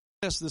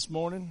This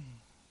morning.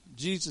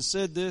 Jesus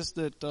said this,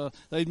 that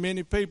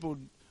many people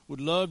would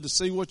love to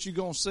see what you're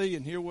going to see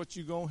and hear what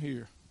you're going to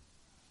hear.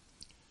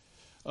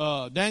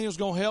 Daniel's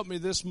going to help me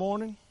this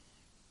morning.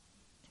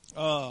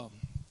 How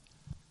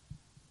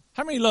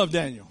many love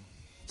Daniel?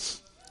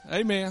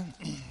 Amen.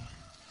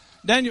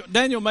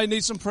 Daniel may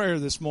need some prayer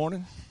this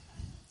morning.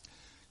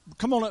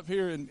 Come on up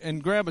here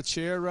and grab a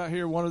chair right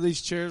here, one of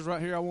these chairs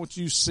right here. I want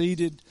you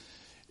seated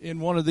in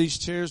one of these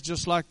chairs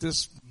just like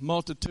this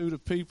multitude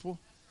of people.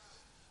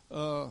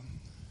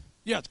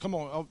 Yeah, come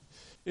on.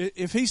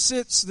 If he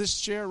sits this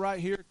chair right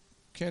here,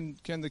 can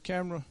the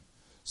camera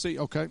see?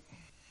 Okay.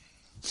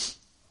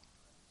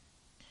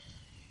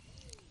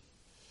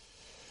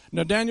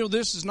 Now, Daniel,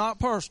 this is not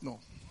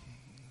personal.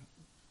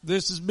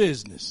 This is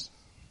business.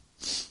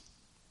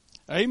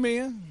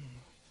 Amen.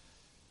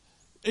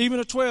 Even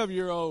a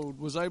 12-year-old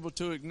was able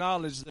to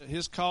acknowledge that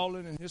his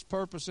calling and his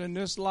purpose in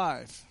this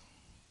life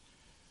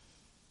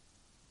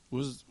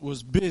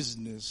was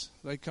business.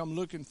 They come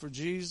looking for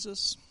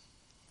Jesus.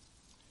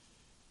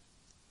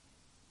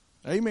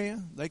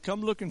 Amen. They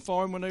come looking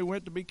for him when they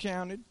went to be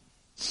counted.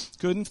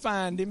 Couldn't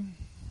find him.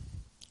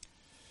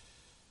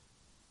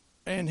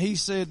 And he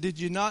said, "Did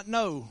you not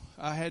know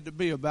I had to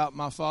be about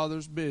my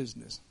Father's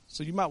business?"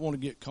 So you might want to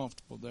get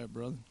comfortable there,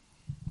 brother.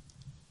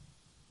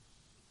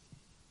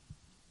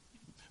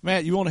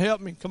 Matt, you want to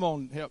help me? Come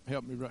on,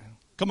 help me right now.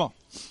 Come on.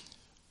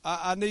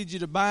 I need you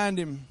to bind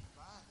him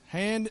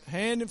hand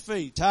and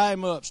feet. Tie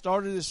him up.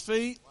 Start at his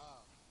feet.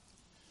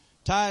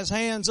 Tie his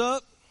hands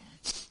up.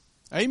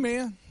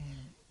 Amen.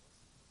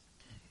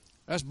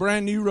 That's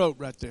brand new rope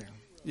right there.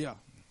 Yeah.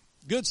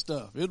 Good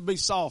stuff. It'll be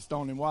soft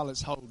on him while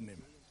it's holding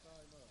him.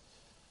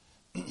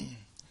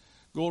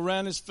 Go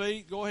around his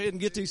feet. Go ahead and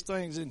get these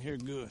things in here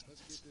good.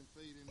 Let's get them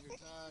feet in here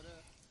tied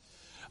up.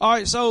 All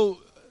right, so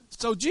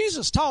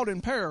Jesus taught in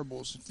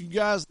parables. If you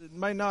guys that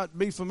may not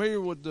be familiar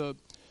with the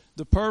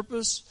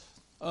purpose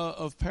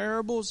of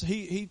parables,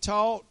 he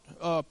taught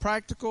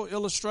practical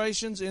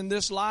illustrations in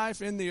this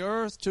life, in the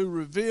earth, to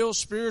reveal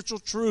spiritual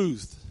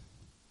truth.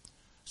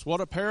 It's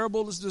what a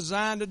parable is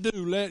designed to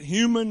do. Let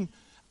human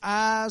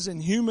eyes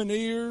and human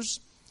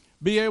ears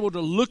be able to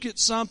look at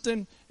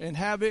something and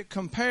have it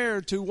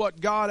compared to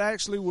what God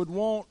actually would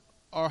want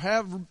or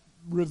have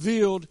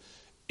revealed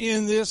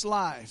in this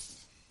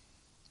life.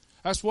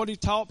 That's what he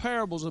taught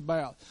parables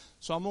about.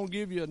 So I'm going to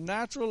give you a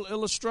natural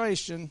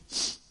illustration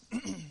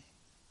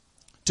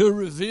to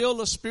reveal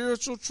a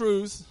spiritual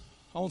truth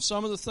on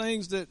some of the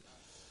things that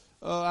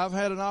I've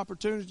had an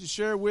opportunity to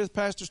share with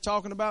pastors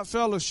talking about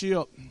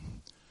fellowship.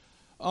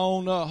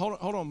 Hold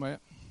on, Matt.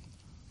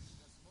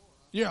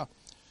 Yeah.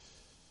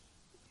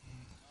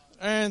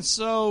 And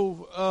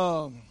so,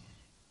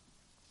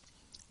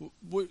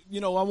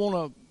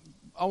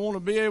 I want to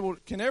be able.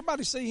 Can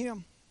everybody see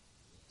him?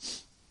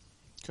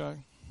 Okay.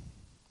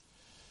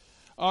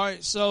 All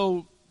right.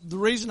 So the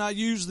reason I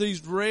use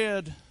these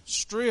red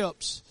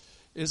strips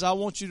is I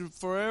want you to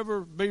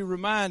forever be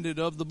reminded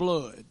of the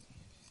blood.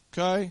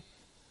 Okay.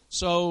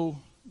 So,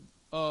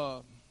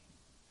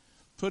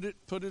 put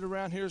it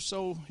around here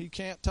so he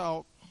can't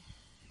talk.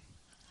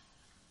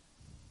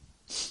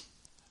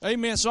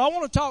 Amen. So I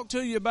want to talk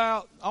to you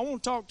about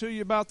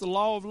the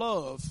law of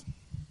love.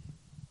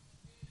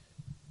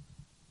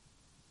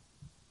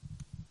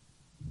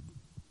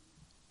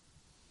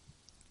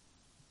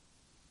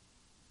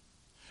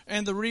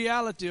 And the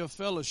reality of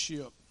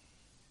fellowship.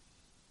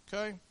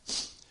 Okay?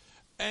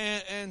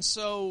 And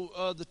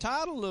so the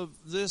title of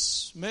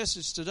this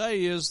message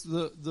today is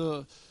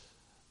the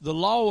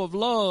law of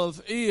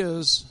love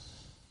is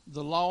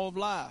the law of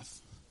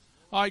life.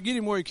 All right, get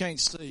him where he can't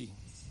see.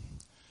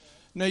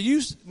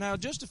 Now,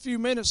 just a few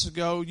minutes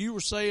ago, you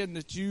were saying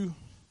that you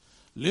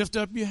lift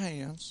up your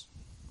hands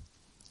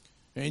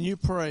and you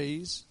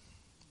praise.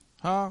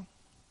 Huh?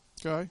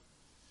 Okay.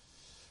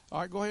 All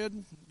right, go ahead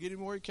and get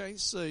him where he can't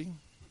see.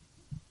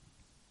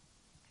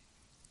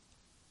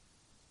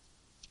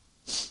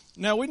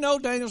 Now, we know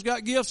Daniel's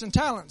got gifts and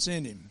talents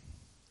in him.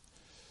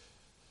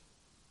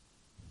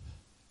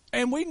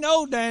 And we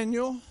know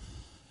Daniel,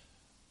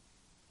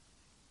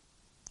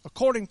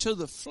 according to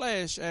the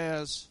flesh,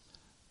 as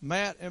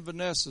Matt and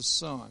Vanessa's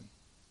son.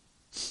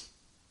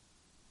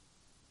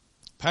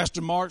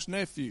 Pastor Mark's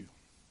nephew.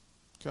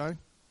 Okay?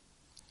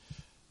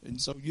 And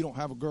so you don't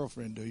have a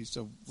girlfriend, do you?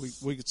 So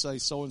we could say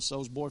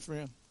so-and-so's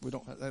boyfriend? They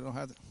don't have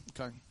that?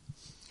 Okay.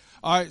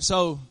 All right,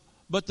 so,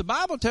 but the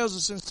Bible tells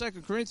us in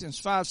 2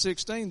 Corinthians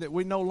 5:16 that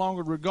we no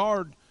longer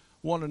regard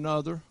one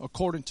another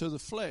according to the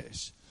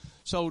flesh.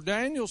 So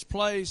Daniel's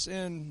place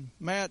in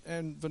Matt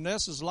and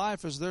Vanessa's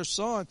life as their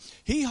son,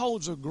 he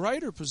holds a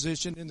greater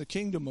position in the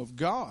kingdom of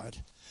God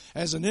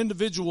as an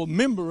individual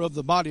member of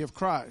the body of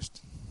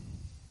Christ.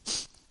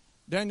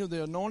 Daniel,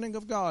 the anointing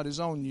of God is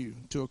on you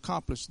to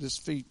accomplish this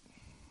feat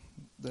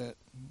that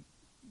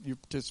you're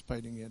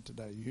participating in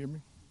today. You hear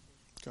me?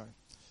 Okay.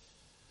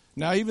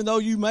 Now, even though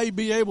you may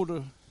be able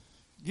to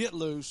get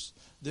loose,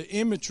 the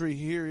imagery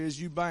here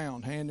is you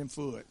bound hand and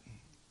foot.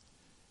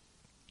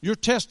 Your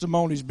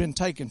testimony's been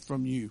taken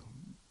from you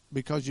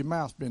because your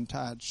mouth's been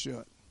tied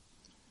shut.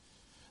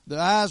 The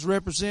eyes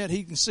represent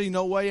he can see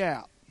no way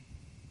out.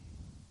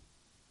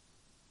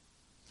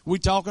 We're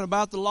talking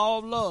about the law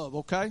of love,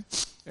 okay?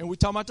 And we're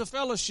talking about the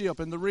fellowship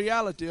and the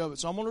reality of it.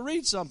 So I'm going to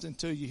read something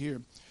to you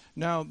here.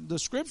 Now, the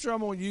scripture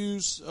I'm going to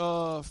use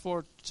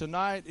for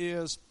tonight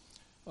is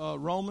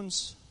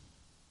Romans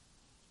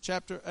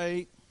chapter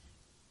 8,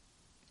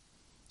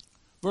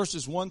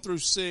 verses 1 through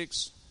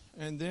 6,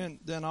 and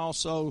then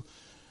also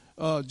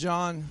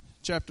John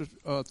chapter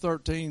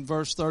 13,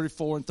 verse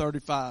 34 and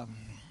 35.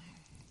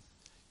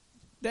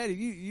 Daddy,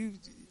 you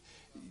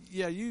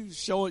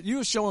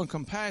were showing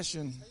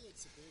compassion.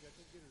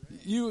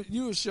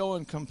 You were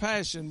showing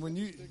compassion when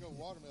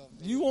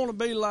you want to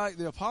be like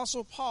the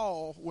Apostle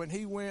Paul when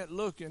he went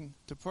looking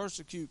to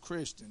persecute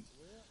Christians,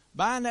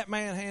 bind that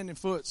man hand and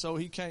foot so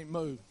he can't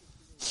move.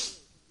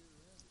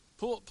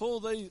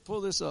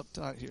 Pull this up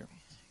tight here.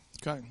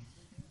 Okay.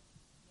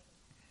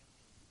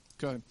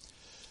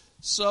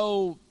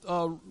 So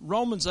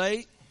Romans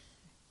 8,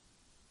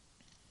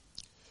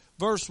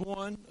 verse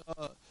 1.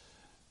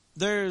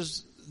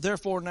 There's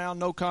therefore now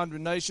no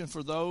condemnation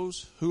for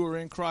those who are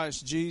in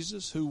Christ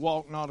Jesus, who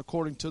walk not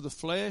according to the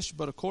flesh,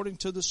 but according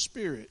to the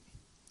Spirit.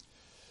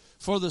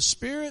 For the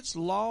Spirit's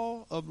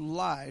law of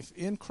life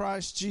in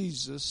Christ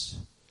Jesus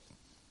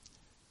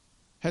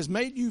has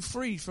made you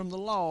free from the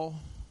law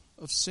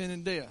of sin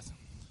and death.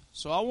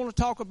 So I want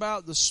to talk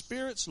about the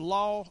Spirit's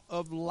law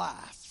of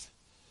life.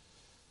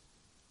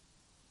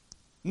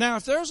 Now,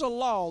 if there's a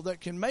law that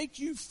can make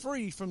you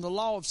free from the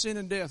law of sin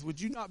and death, would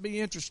you not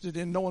be interested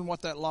in knowing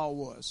what that law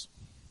was?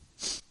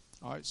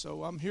 All right,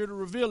 so I'm here to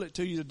reveal it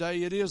to you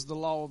today. It is the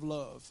law of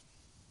love.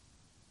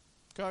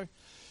 Okay?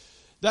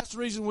 That's the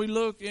reason we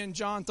look in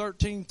John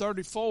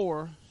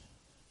 13:34.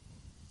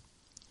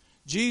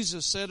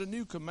 Jesus said, "A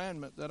new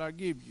commandment that I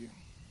give you."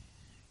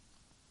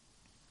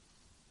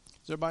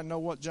 Does everybody know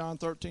what John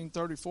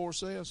 13:34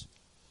 says?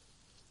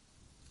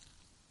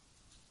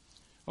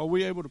 Are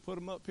we able to put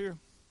them up here?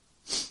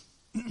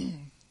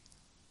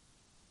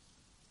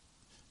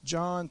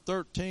 John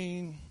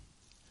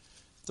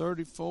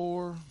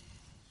 13:34.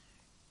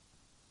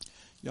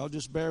 Y'all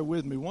just bear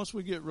with me. Once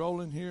we get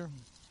rolling here.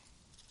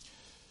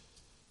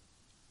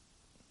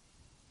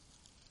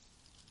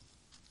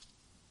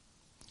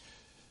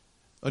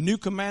 "A new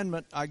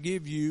commandment I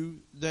give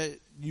you, that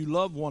you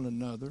love one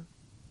another,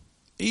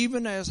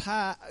 even as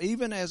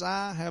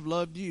I have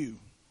loved you.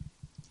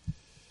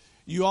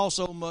 You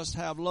also must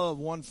have love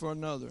one for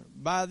another.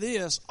 By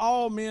this,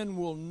 all men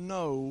will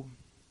know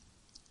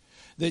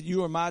that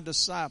you are my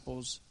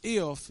disciples,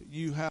 if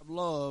you have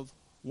love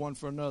one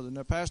for another."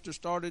 Now, Pastor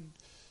started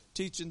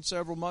teaching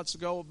several months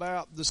ago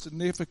about the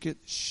significant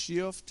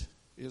shift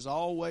is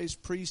always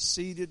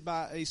preceded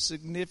by a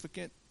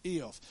significant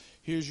if.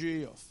 Here's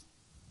your if.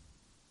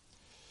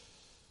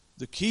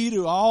 The key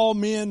to all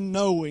men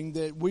knowing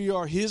that we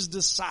are his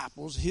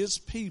disciples, his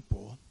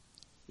people,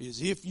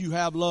 is if you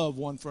have love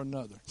one for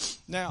another.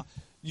 Now,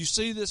 you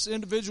see this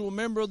individual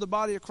member of the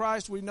body of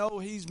Christ. We know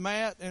he's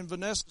Matt and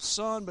Vanessa's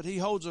son, but he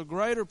holds a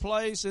greater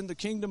place in the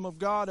kingdom of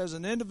God as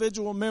an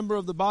individual member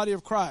of the body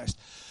of Christ.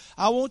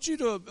 I want you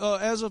to,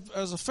 as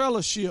a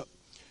fellowship,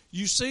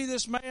 you see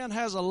this man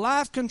has a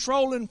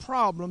life-controlling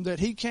problem that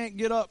he can't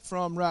get up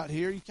from right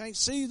here. He can't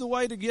see the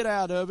way to get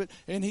out of it,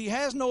 and he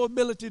has no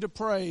ability to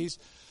praise.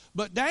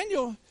 But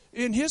Daniel,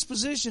 in his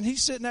position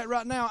he's sitting at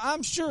right now,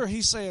 I'm sure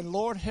he's saying,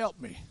 "Lord, help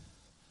me."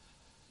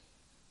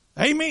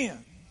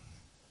 Amen.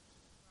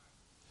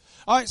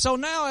 All right, so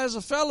now as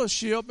a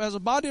fellowship, as a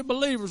body of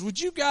believers, would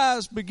you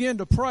guys begin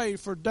to pray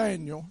for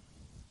Daniel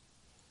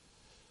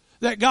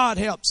that God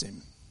helps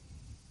him?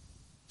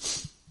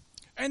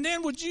 And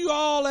then would you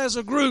all as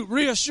a group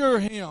reassure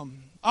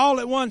him all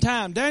at one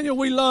time, "Daniel,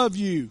 we love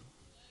you."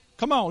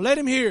 Come on, let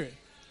him hear it.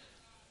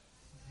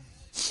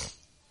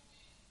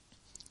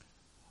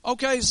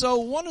 Okay, so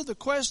one of the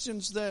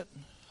questions that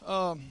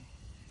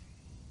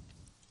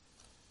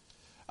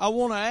I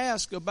want to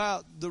ask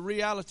about the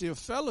reality of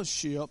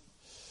fellowship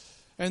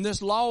and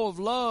this law of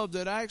love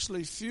that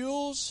actually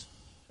fuels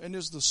and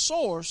is the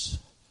source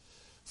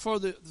for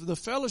the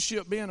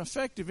fellowship being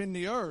effective in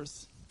the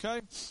earth,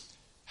 okay?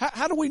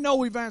 How do we know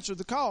we've answered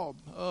the call?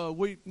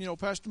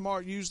 Pastor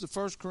Mark used the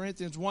 1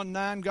 Corinthians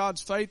 1:9,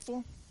 God's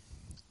faithful,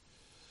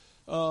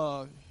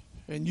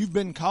 and you've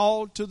been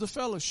called to the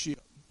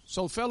fellowship.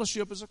 So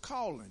fellowship is a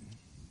calling,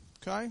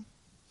 okay?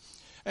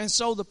 And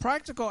so the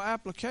practical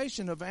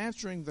application of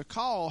answering the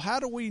call, how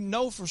do we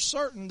know for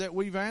certain that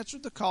we've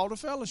answered the call to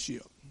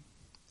fellowship?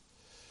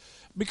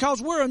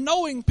 Because we're a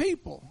knowing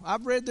people.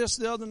 I've read this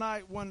the other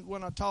night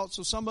when I taught,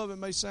 so some of it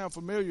may sound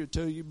familiar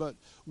to you, but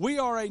we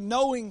are a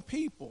knowing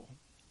people.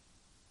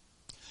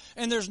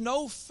 And there's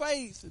no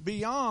faith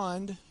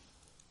beyond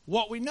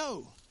what we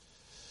know.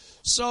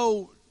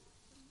 So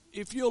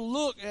if you'll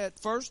look at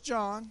 1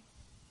 John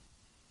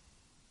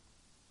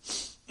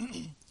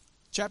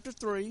chapter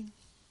 3.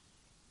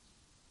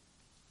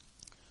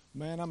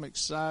 Man, I'm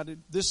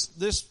excited.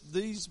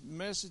 These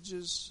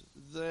messages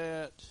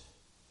that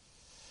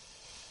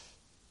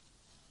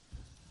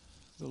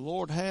the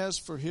Lord has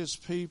for his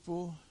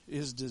people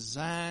is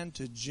designed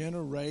to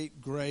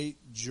generate great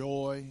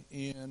joy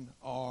in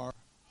our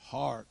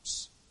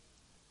hearts.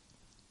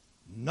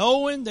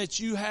 Knowing that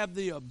you have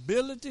the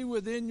ability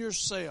within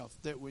yourself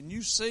that when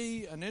you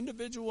see an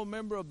individual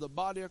member of the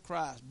body of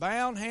Christ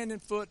bound hand and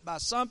foot by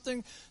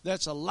something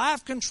that's a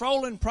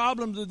life-controlling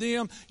problem to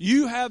them,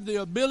 you have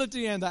the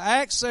ability and the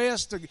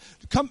access to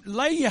come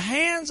lay your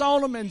hands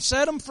on them and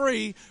set them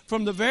free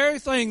from the very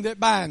thing that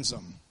binds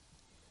them.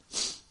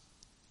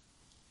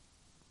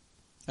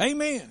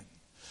 Amen.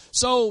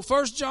 So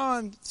 1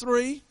 John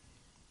 3,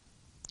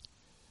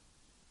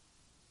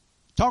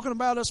 talking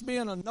about us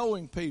being a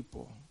knowing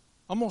people.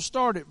 I'm going to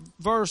start at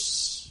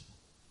verse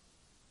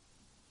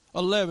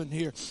 11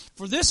 here.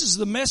 For this is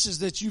the message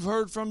that you've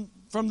heard from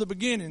the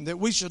beginning, that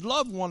we should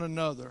love one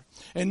another.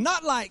 And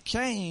not like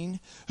Cain,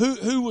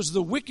 who was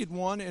the wicked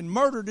one and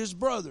murdered his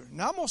brother.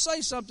 Now I'm going to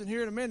say something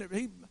here in a minute.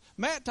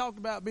 Matt talked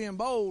about being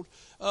bold.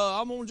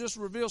 I'm going to just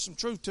reveal some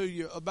truth to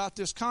you about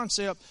this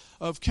concept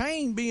of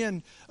Cain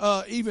being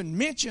even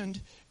mentioned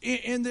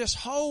in this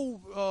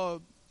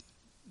whole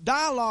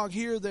dialogue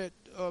here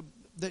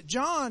that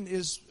John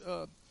is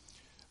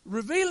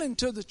revealing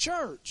to the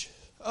church,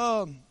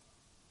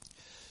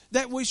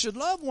 that we should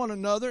love one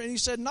another. And he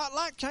said, not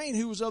like Cain,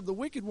 who was of the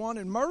wicked one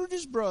and murdered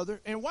his brother.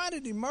 And why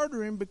did he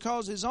murder him?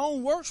 Because his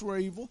own works were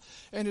evil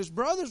and his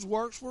brother's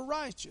works were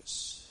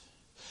righteous.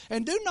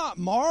 And do not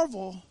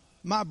marvel,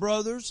 my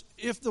brothers,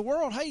 if the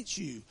world hates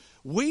you.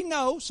 We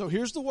know, so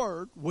here's the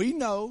word, we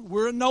know,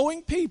 we're a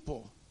knowing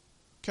people,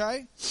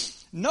 okay?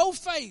 No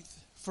faith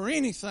for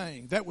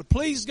anything that would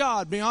please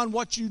God beyond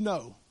what you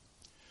know.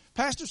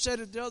 Pastor said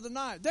it the other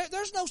night.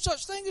 There's no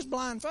such thing as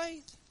blind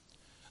faith.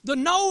 The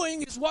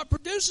knowing is what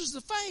produces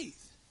the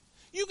faith.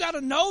 You got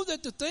to know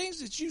that the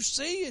things that you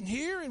see and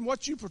hear and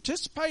what you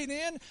participate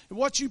in and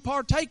what you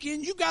partake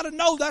in, you got to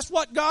know that's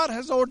what God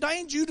has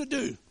ordained you to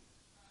do.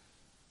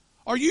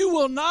 Or you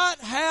will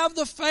not have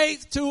the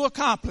faith to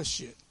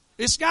accomplish it.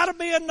 It's got to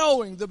be a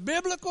knowing. The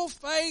biblical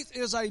faith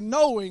is a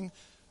knowing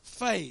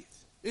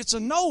faith. It's a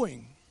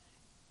knowing.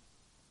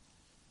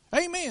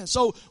 Amen.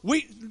 So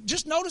we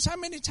just notice how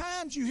many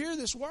times you hear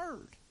this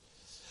word.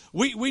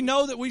 We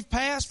know that we've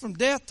passed from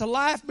death to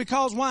life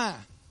because why?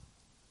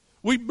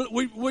 We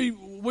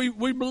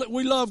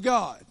love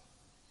God.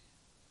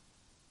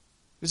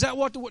 Is that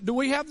what? Do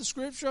we have the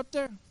scripture up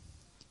there?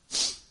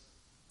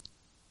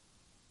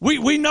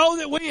 We know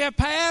that we have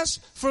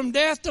passed from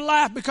death to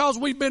life because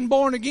we've been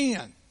born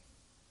again.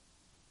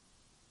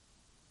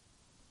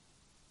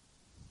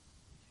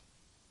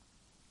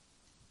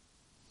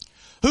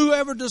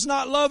 Whoever does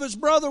not love his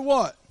brother,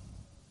 what?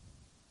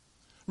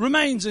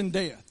 Remains in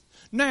death.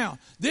 Now,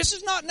 this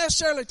is not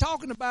necessarily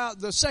talking about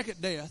the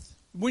second death.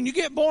 When you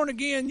get born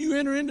again, you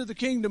enter into the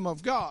kingdom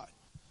of God.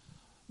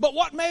 But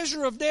what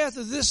measure of death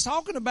is this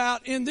talking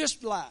about in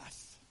this life?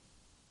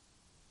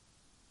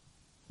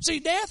 See,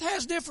 death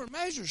has different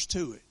measures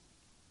to it.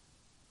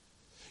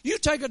 You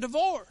take a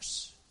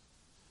divorce.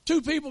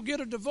 Two people get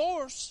a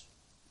divorce.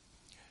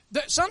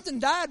 Something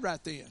died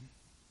right then.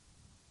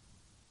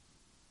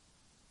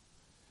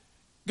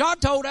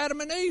 God told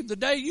Adam and Eve, the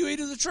day you eat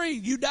of the tree,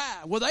 you die.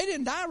 Well, they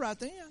didn't die right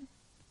then.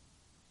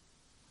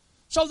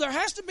 So there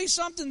has to be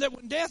something that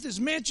when death is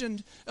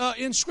mentioned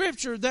in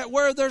Scripture, that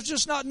where there's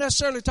just not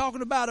necessarily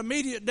talking about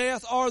immediate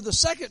death or the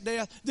second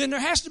death, then there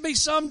has to be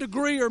some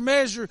degree or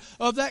measure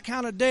of that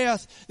kind of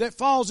death that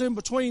falls in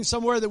between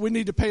somewhere that we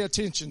need to pay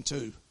attention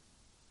to.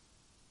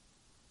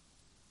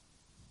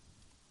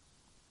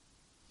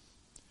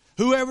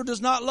 Whoever does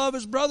not love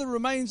his brother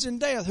remains in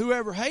death.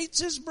 Whoever hates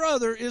his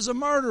brother is a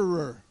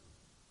murderer.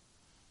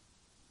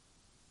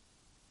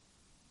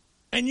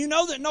 And you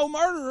know that no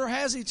murderer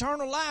has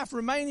eternal life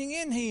remaining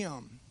in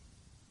him.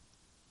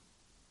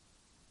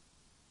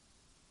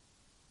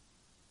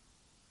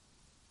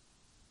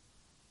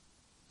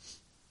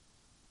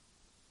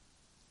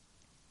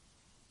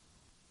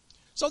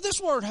 So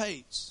this word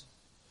hates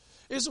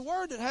is a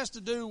word that has to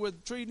do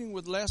with treating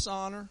with less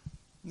honor,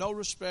 no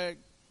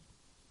respect,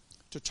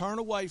 to turn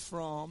away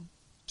from,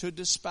 to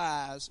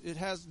despise. It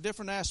has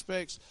different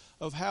aspects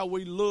of how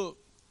we look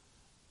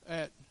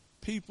at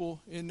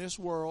people in this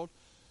world.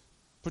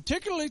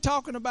 Particularly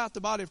talking about the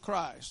body of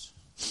Christ.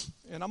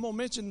 And I'm going to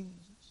mention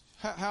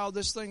how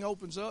this thing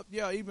opens up,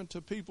 even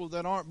to people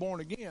that aren't born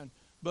again,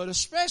 but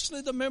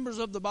especially the members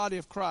of the body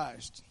of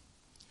Christ.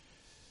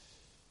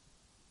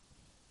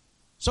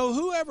 So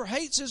whoever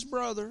hates his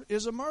brother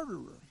is a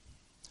murderer.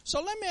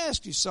 So let me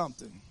ask you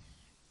something.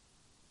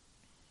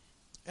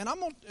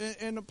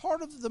 And a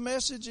part of the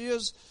message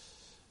is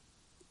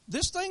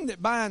this thing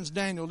that binds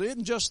Daniel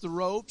isn't just the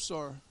ropes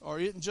or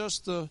isn't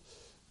just the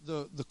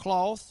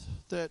cloth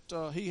that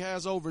he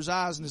has over his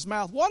eyes and his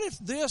mouth. What if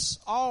this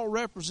all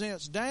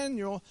represents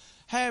Daniel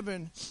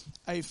having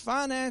a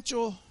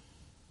financial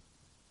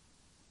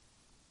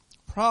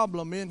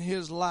problem in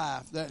his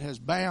life that has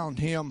bound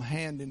him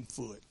hand and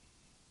foot?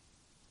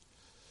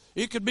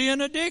 It could be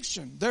an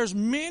addiction. There's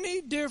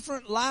many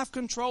different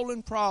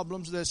life-controlling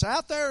problems that's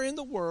out there in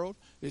the world.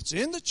 It's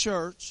in the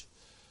church.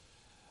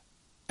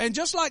 And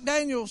just like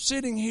Daniel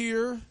sitting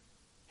here,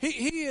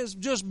 He is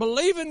just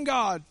believing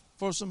God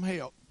for some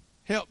help.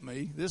 Help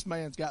me. This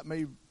man's got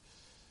me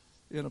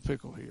in a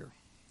pickle here.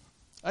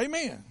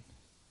 Amen.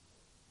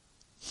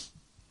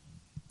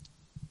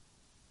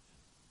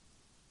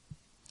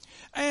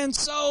 And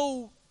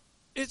so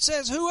it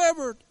says,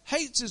 whoever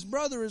hates his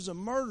brother is a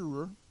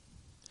murderer,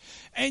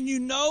 and you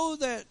know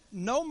that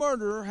no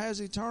murderer has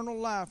eternal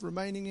life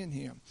remaining in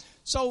him.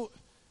 So,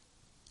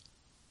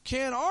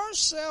 can our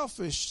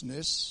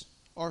selfishness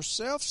or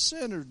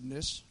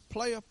self-centeredness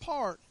play a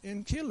part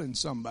in killing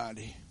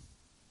somebody?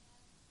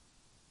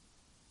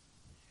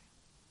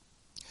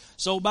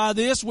 So by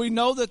this we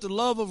know that the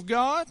love of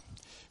God,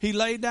 He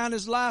laid down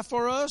His life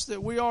for us,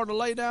 that we are to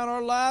lay down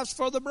our lives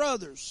for the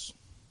brothers.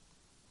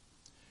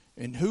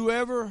 And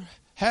whoever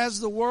has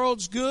the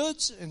world's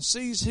goods and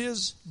sees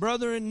his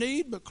brother in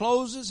need but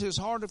closes his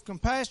heart of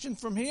compassion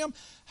from him,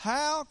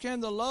 how can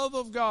the love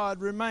of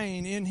God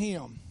remain in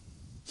him?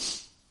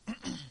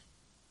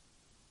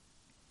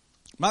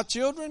 My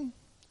children,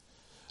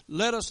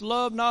 let us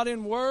love not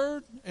in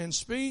word and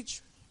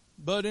speech,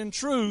 but in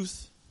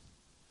truth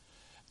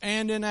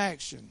and in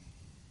action.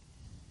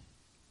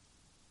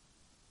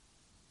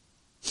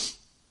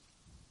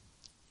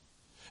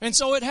 And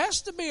so it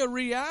has to be a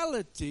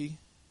reality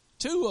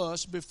to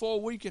us before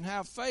we can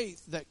have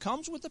faith that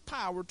comes with the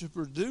power to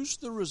produce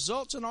the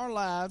results in our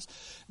lives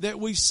that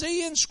we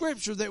see in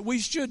Scripture that we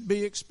should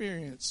be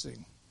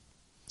experiencing.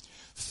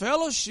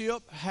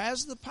 Fellowship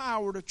has the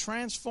power to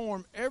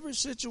transform every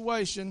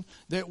situation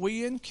that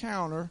we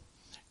encounter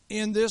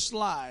in this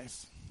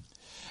life.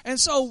 And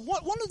so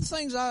one of the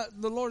things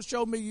the Lord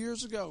showed me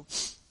years ago,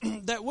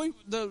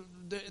 that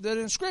that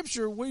in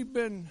Scripture we've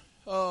been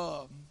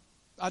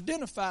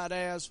identified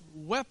as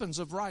weapons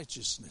of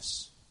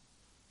righteousness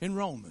in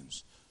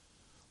Romans.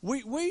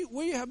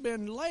 We have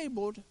been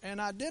labeled and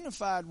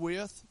identified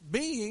with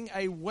being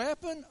a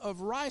weapon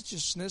of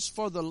righteousness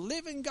for the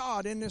living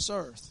God in this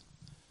earth.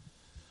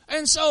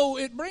 And so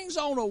it brings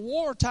on a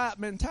war-type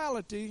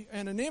mentality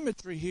and an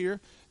imagery here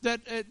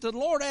that the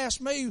Lord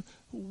asked me,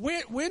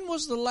 when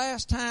was the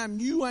last time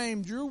you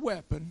aimed your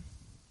weapon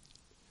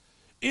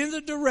in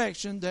the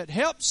direction that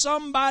helped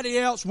somebody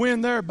else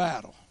win their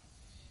battle?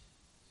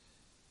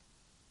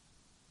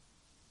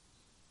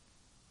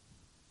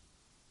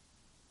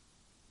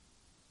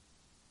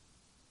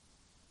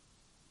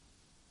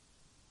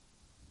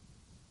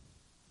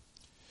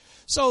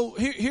 So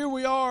here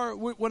we are.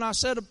 When I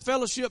said a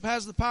fellowship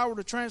has the power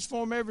to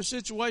transform every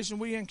situation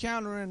we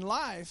encounter in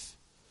life,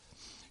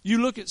 you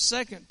look at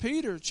 2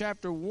 Peter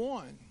chapter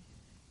 1.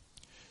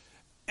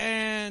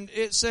 And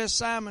it says,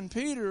 Simon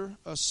Peter,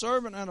 a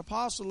servant and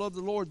apostle of the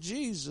Lord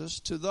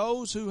Jesus, to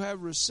those who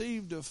have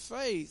received a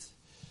faith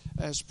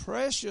as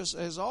precious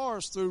as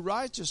ours through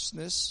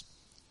the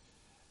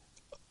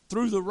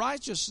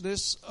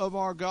righteousness of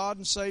our God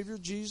and Savior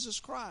Jesus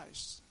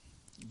Christ.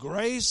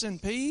 Grace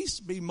and peace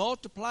be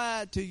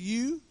multiplied to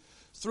you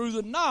through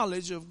the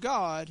knowledge of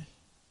God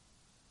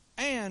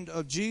and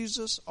of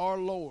Jesus our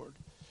Lord.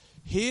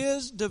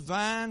 His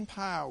divine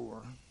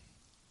power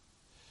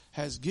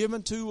has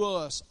given to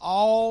us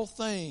all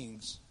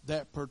things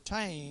that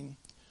pertain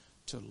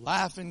to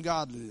life and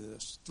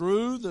godliness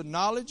through the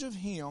knowledge of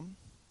Him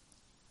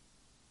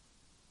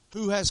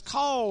who has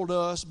called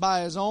us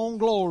by His own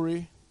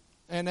glory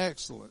and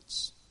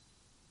excellence,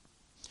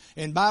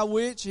 and by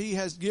which He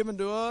has given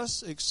to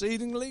us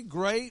exceedingly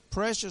great,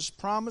 precious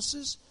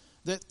promises,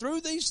 that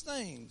through these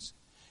things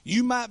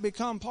you might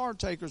become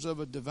partakers of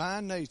a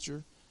divine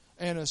nature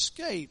and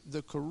escape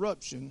the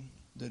corruption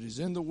that is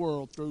in the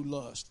world through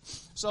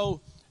lust.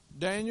 So,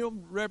 Daniel,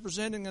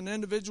 representing an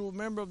individual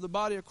member of the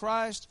body of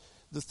Christ,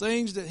 the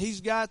things that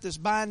he's got that's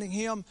binding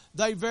him,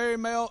 they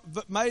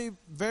may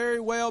very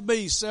well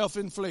be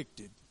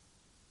self-inflicted.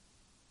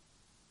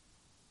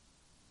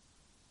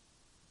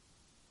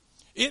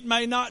 It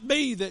may not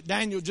be that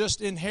Daniel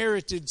just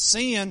inherited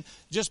sin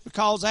just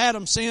because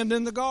Adam sinned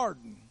in the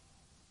garden.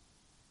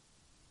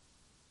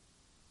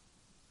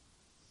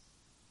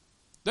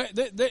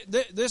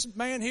 This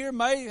man here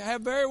may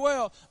have very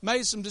well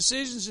made some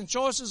decisions and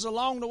choices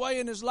along the way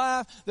in his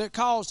life that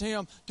caused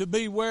him to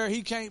be where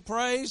he can't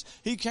praise,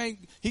 he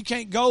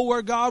can't go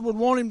where God would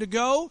want him to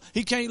go,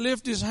 he can't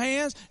lift his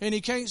hands, and he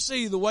can't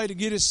see the way to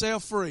get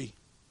himself free.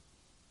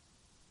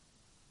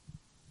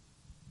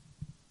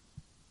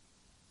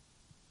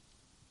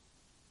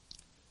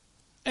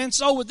 And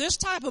so with this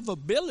type of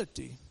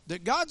ability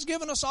that God's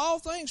given us all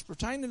things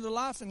pertaining to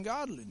life and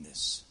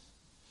godliness,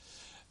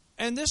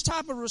 and this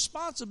type of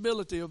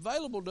responsibility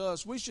available to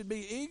us, we should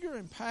be eager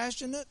and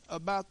passionate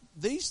about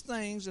these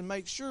things and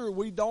make sure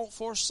we don't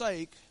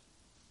forsake.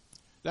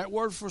 That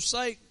word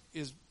forsake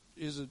is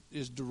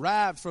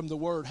derived from the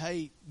word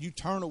hate. You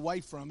turn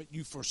away from it,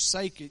 you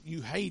forsake it,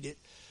 you hate it,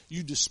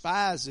 you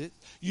despise it,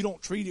 you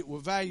don't treat it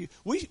with value.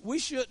 We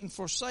shouldn't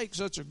forsake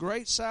such a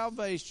great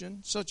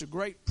salvation, such a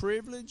great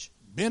privilege,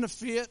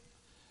 benefit,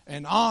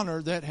 and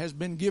honor that has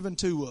been given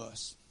to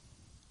us.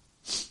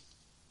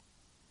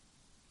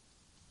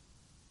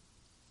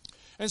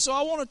 And so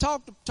I want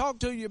to talk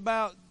to you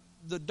about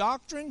the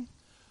doctrine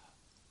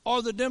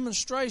or the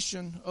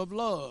demonstration of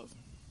love.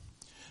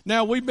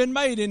 Now, we've been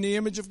made in the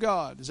image of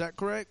God. Is that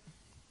correct?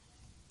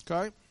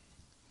 Okay.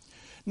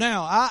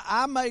 Now,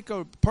 I make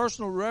a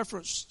personal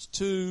reference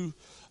to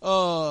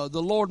the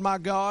Lord my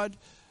God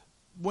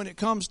when it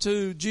comes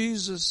to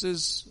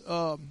Jesus'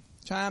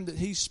 time that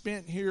he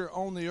spent here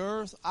on the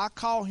earth. I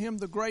call him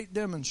the great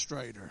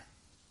demonstrator.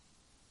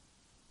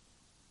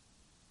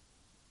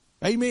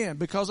 Amen.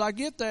 Because I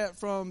get that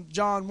from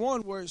John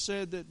 1 where it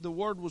said that the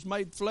Word was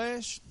made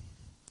flesh.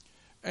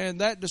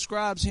 And that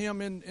describes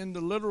him in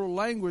the literal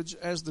language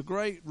as the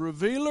great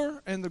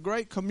revealer and the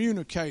great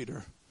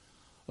communicator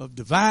of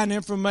divine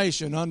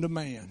information unto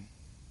man.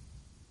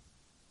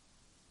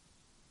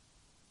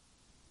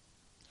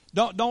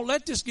 Don't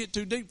let this get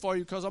too deep for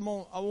you, because I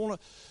want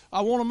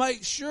to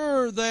make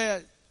sure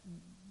that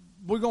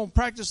we're going to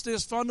practice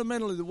this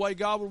fundamentally the way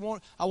God would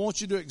want. I want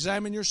you to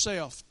examine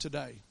yourself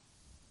today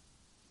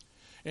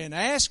and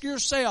ask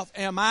yourself,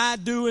 am I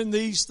doing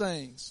these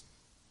things?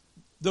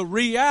 The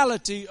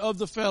reality of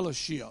the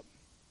fellowship.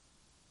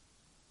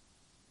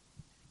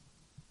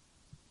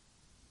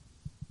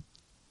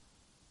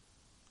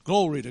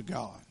 Glory to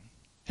God.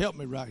 Help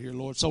me right here,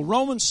 Lord. So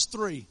Romans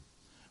 3,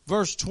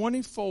 verse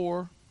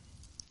 24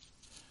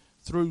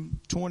 through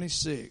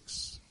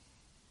 26.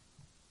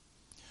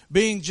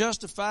 Being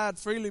justified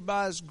freely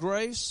by His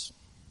grace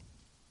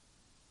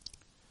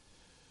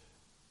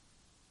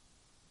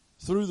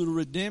through the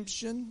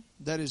redemption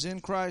that is in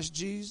Christ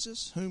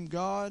Jesus, whom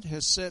God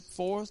has set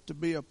forth to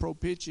be a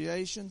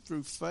propitiation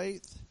through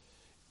faith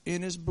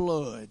in His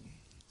blood,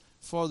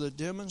 for the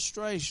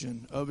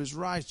demonstration of His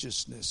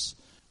righteousness,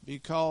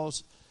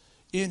 because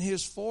in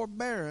His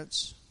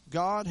forbearance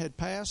God had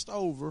passed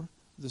over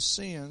the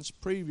sins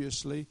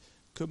previously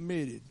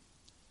committed,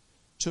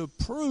 to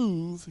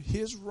prove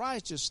His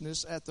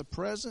righteousness at the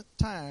present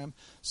time,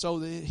 so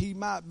that He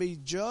might be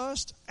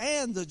just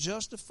and the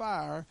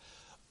justifier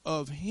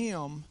of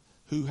him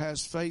who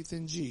has faith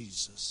in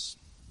Jesus.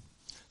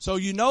 So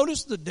you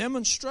notice the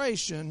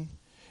demonstration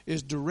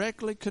is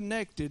directly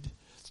connected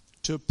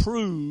to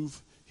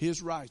prove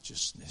His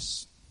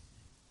righteousness.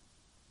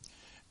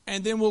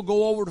 And then we'll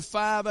go over to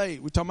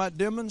 5:8. We're talking about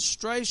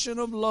demonstration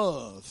of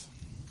love.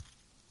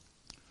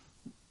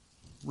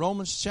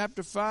 Romans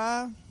chapter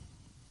 5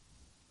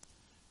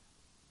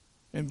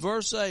 and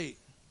verse 8.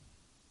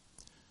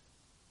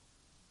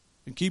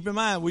 And keep in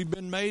mind, we've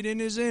been made in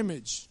His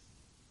image.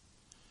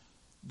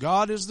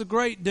 God is the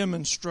great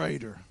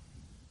demonstrator.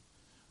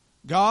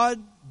 God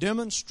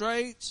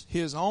demonstrates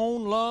His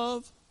own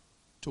love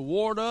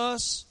toward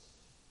us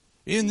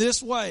in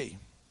this way.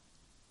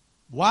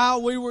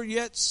 While we were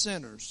yet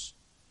sinners,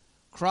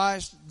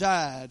 Christ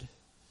died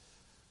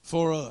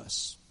for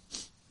us.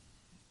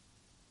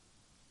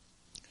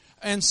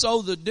 And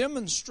so the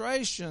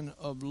demonstration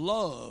of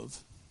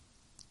love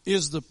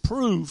is the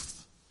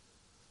proof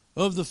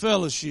of the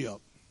fellowship.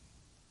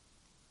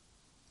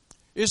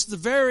 It's the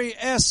very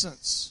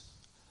essence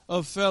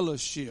of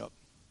fellowship.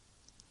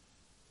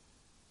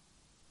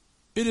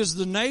 It is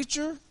the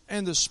nature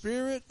and the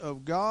Spirit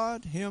of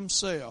God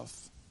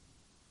Himself.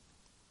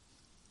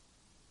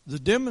 The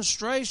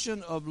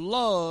demonstration of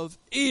love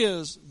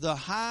is the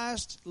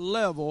highest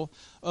level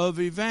of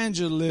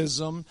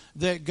evangelism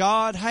that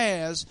God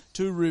has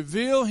to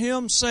reveal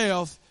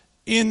Himself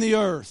in the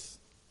earth.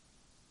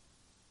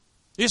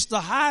 It's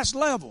the highest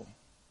level.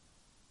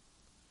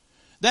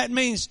 That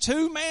means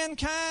to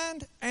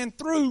mankind and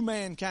through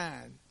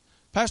mankind.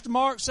 Pastor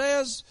Mark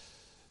says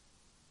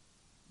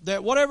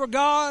that whatever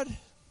God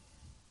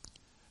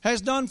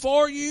has done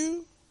for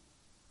you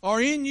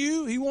or in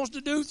you, He wants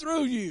to do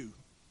through you.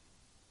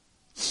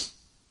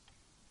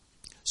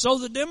 So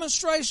the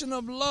demonstration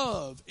of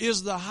love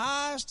is the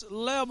highest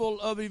level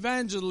of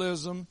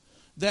evangelism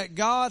that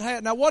God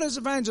had. Now, what is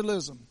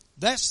evangelism?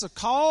 That's the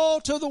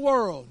call to the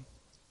world.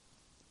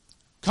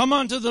 Come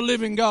unto the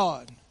living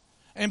God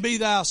and be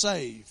thou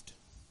saved.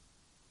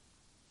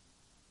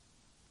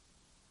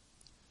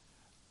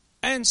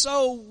 And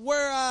so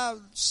where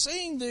I've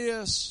seen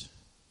this,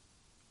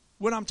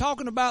 when I'm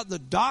talking about the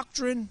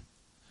doctrine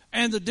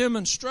and the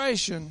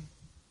demonstration,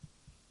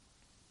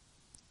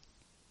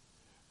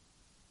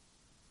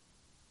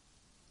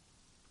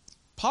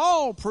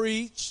 Paul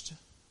preached.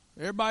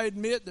 Everybody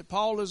admit that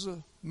Paul is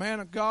a man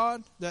of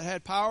God that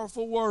had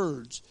powerful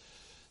words.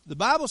 The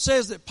Bible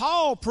says that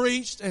Paul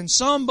preached and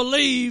some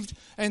believed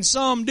and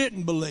some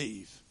didn't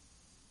believe.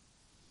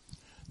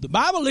 The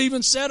Bible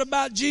even said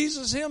about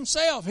Jesus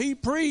Himself, He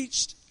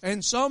preached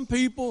and some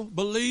people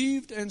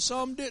believed and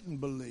some didn't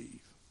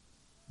believe.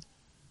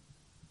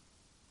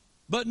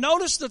 But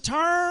notice the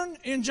turn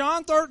in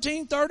John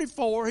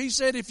 13:34. He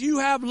said, if you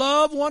have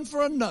love one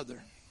for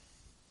another,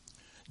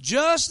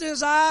 just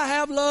as I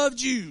have loved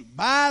you,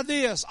 by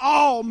this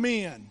all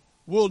men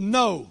will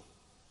know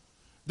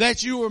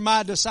that you are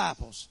my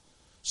disciples.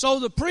 So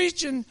the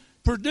preaching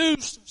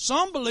produced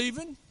some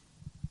believing,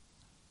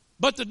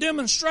 but the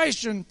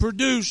demonstration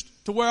produced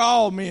to where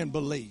all men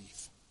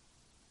believe.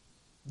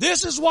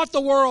 This is what the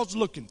world's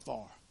looking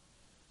for.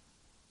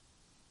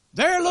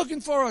 They're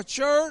looking for a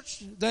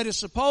church that is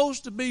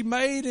supposed to be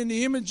made in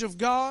the image of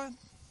God.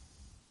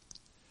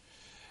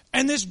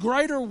 And this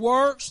greater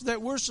works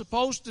that we're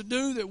supposed to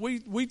do, that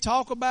we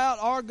talk about,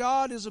 our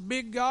God is a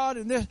big God.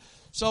 And this,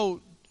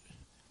 so,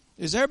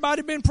 has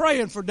everybody been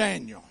praying for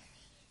Daniel?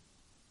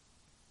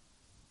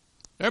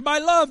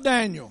 Everybody loved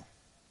Daniel.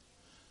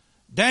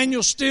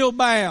 Daniel's still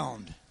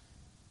bound.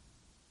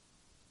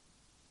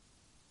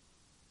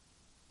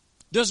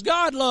 Does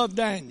God love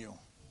Daniel?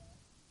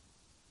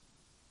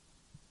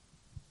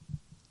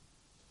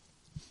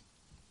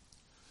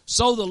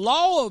 So the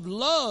law of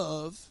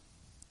love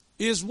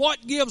is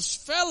what gives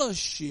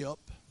fellowship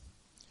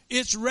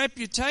its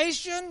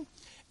reputation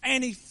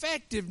and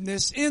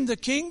effectiveness in the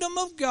kingdom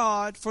of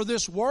God for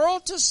this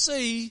world to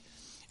see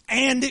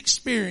and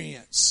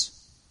experience.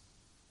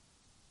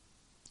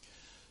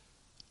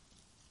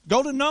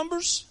 Go to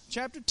Numbers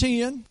chapter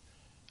 10.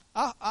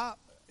 I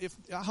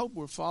hope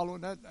we're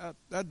following that.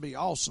 That'd be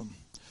awesome.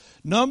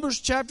 Numbers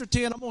chapter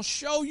 10. I'm going to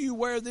show you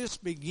where this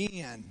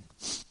began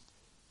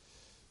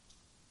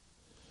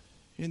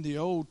in the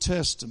Old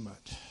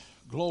Testament.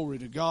 Glory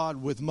to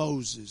God, with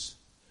Moses.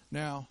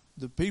 Now,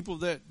 the people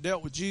that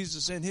dealt with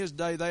Jesus in his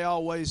day, they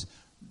always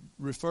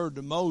referred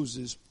to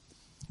Moses.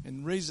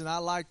 And the reason I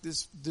like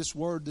this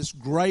word, this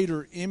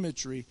greater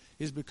imagery,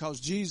 is because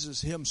Jesus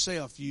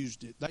himself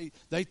used it.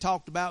 They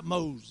talked about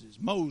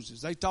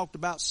Moses. They talked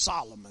about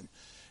Solomon.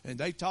 And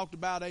they talked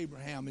about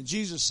Abraham. And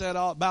Jesus said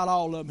about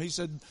all of them, he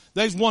said,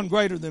 there's one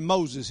greater than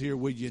Moses here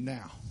with you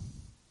now.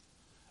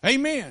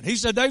 Amen. He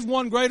said, there's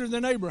one greater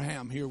than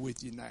Abraham here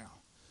with you now.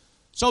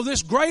 So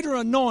this greater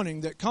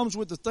anointing that comes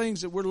with the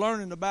things that we're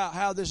learning about,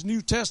 how this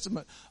New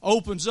Testament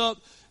opens up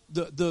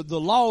the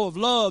law of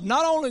love,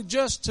 not only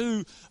just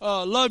to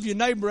love your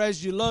neighbor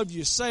as you love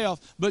yourself,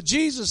 but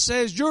Jesus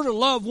says you're to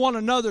love one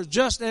another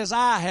just as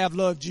I have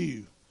loved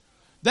you.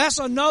 That's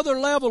another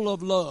level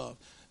of love.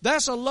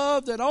 That's a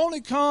love that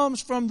only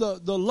comes from the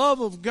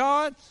love of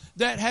God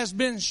that has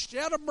been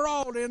shed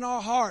abroad in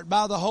our heart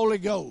by the Holy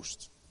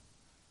Ghost.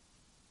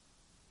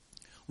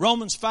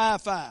 Romans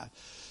 5:5.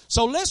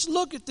 So let's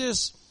look at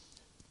this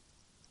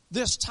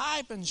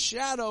type and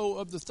shadow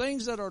of the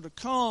things that are to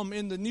come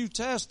in the New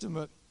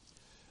Testament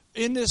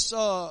in this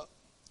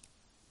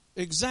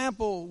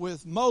example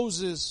with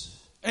Moses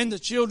and the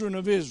children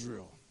of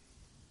Israel.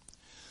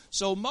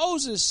 So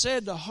Moses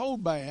said to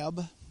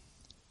Hobab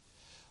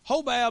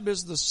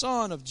is the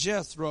son of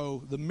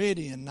Jethro, the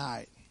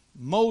Midianite,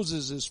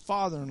 Moses'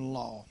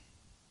 father-in-law.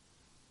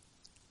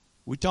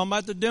 We're talking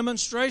about the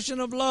demonstration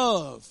of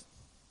love.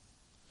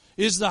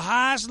 Is the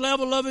highest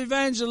level of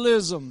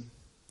evangelism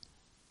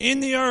in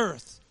the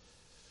earth,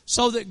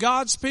 so that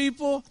God's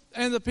people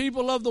and the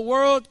people of the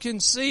world can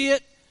see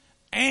it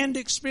and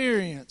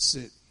experience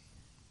it.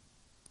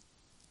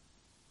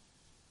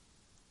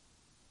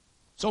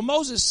 So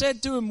Moses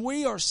said to him,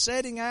 we are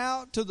setting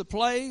out to the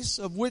place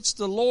of which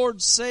the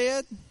Lord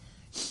said,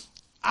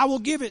 I will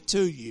give it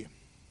to you.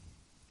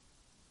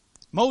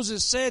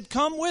 Moses said,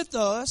 come with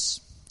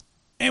us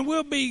and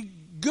we'll be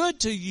good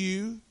to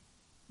you,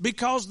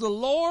 because the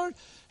Lord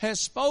has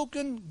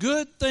spoken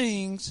good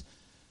things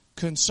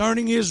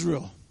concerning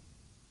Israel.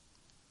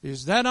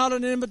 Is that not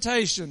an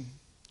invitation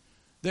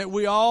that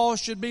we all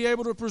should be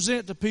able to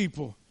present to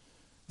people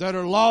that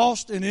are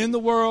lost and in the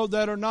world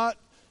that are not?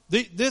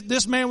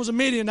 This man was a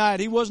Midianite.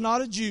 He was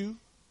not a Jew.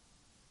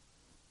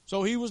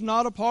 So he was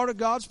not a part of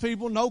God's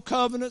people. No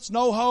covenants,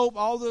 no hope,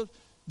 all the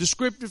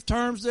descriptive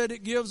terms that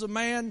it gives a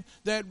man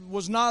that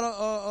was not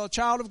a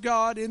child of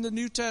God in the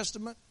New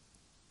Testament.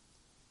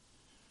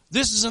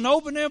 This is an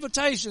open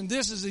invitation.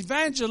 This is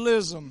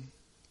evangelism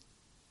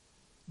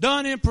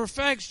done in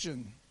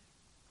perfection.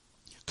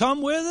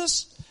 Come with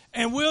us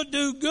and we'll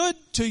do good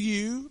to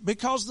you,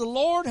 because the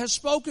Lord has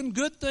spoken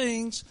good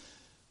things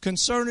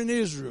concerning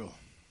Israel.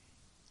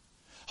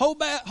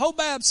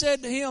 Hobab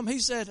said to him, he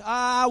said,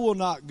 I will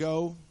not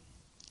go,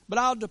 but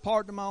I'll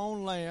depart to my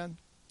own land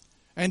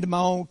and to my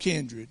own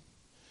kindred.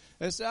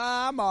 They said,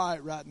 I'm all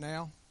right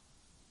now.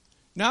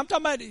 Now I'm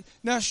talking about,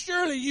 now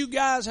surely you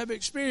guys have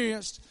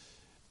experienced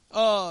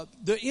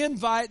the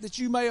invite that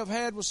you may have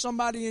had with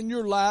somebody in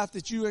your life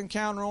that you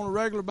encounter on a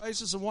regular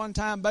basis, a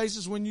one-time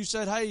basis, when you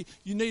said, hey,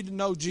 you need to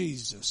know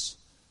Jesus.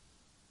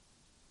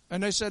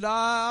 And they said,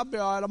 I'll be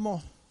all right, I'm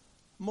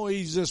gonna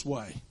ease this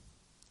way.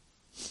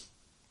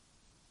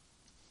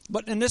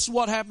 And this is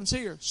what happens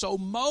here. So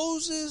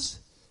Moses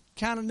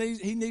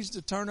needs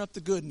to turn up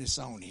the goodness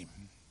on him.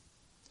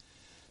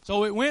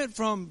 So it went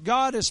from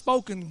God has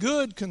spoken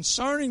good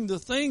concerning the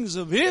things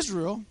of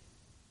Israel.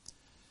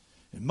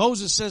 And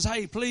Moses says,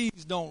 hey,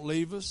 please don't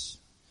leave us,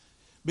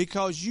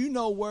 because you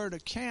know where to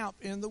camp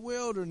in the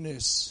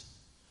wilderness.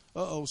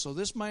 So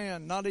this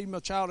man, not even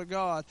a child of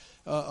God,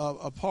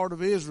 a part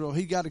of Israel,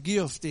 he got a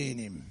gift in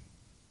him.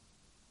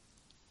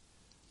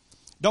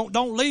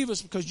 Don't leave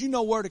us, because you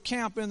know where to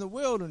camp in the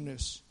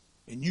wilderness,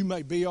 and you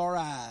may be our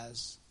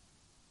eyes.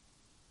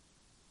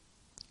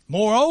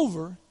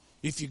 Moreover,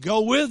 if you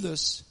go with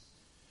us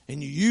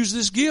and you use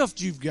this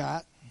gift you've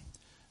got,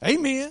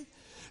 amen,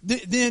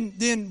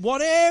 then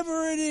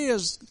whatever it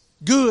is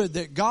good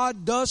that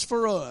God does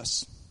for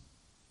us,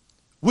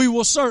 we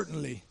will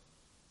certainly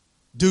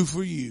do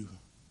for you.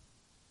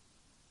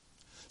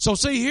 So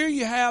see, here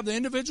you have the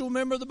individual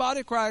member of the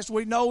body of Christ.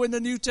 We know in the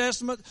New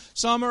Testament,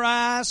 some are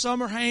eyes,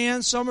 some are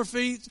hands, some are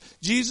feet.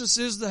 Jesus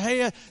is the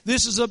head.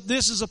 This is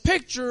a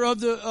picture of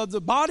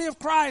the body of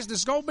Christ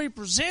that's going to be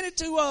presented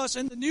to us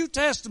in the New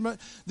Testament.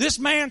 This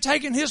man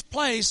taking his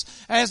place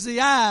as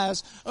the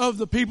eyes of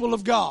the people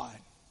of God.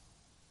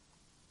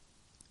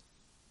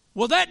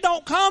 Well, that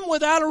don't come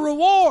without a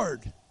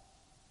reward.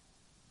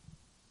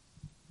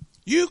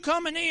 You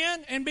coming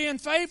in and being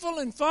faithful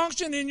and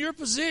functioning in your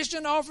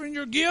position, offering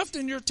your gift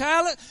and your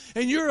talent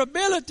and your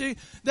ability,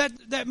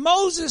 that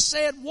Moses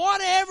said,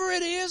 whatever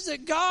it is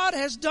that God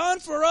has done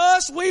for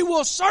us, we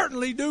will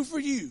certainly do for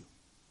you.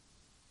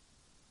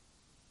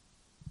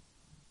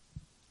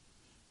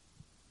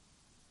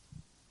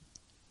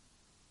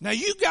 Now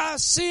you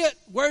guys sit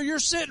where you're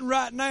sitting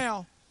right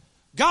now.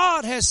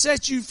 God has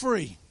set you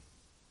free.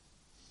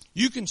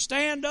 You can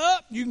stand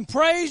up, you can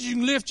praise, you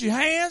can lift your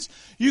hands,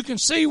 you can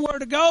see where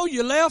to go,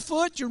 your left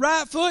foot, your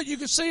right foot, you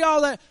can see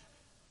all that.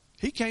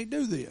 He can't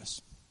do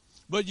this.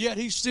 But yet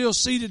he's still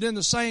seated in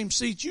the same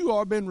seat you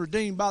are, been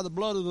redeemed by the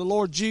blood of the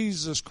Lord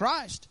Jesus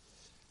Christ.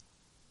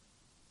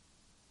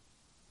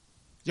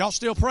 Y'all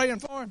still praying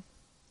for him?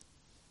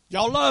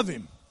 Y'all love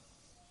him?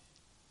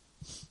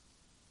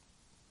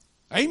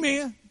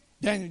 Amen.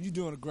 Daniel, you're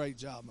doing a great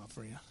job, my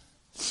friend.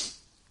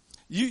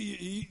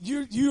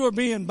 You are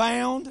being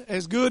bound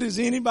as good as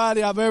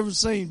anybody I've ever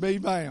seen be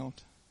bound.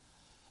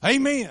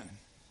 Amen.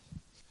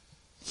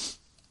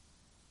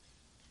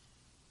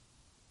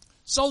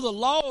 So the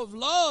law of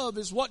love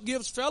is what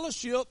gives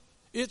fellowship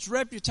its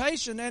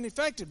reputation and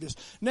effectiveness.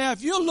 Now,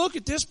 if you look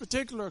at this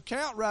particular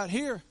account right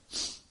here,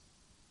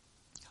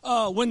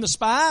 when the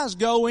spies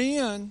go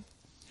in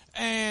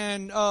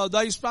and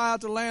they spy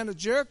out the land of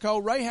Jericho,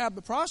 Rahab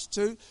the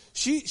prostitute,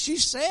 she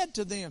said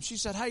to them, she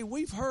said, hey,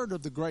 we've heard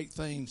of the great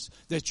things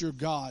that your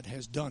God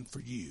has done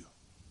for you.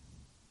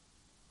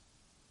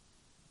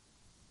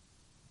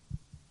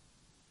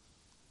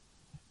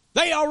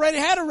 They already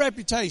had a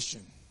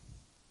reputation.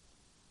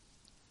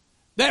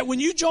 That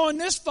when you join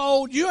this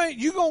fold,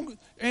 you going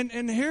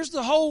and here's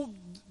the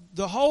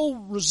whole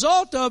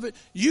result of it.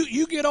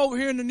 You get over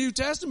here in the New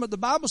Testament, the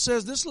Bible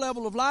says this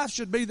level of life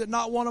should be that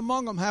not one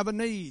among them have a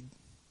need.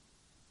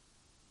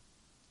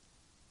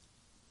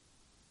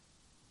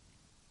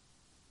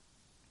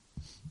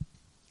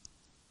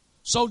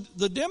 So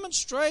the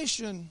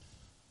demonstration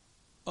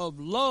of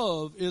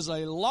love is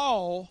a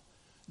law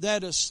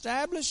that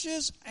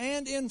establishes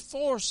and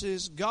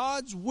enforces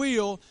God's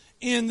will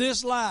in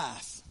this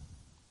life.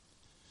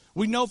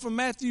 We know from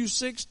Matthew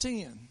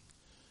 6:10,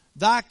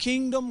 thy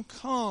kingdom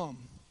come,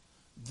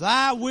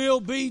 thy will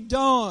be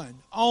done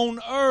on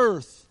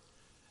earth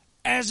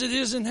as it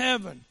is in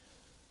heaven.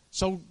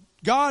 So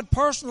God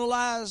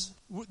personalized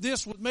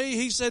this with me.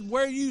 He said,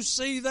 where you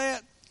see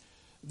that,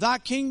 thy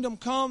kingdom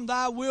come,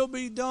 thy will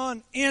be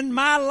done in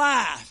my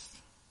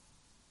life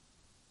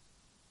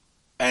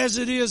as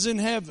it is in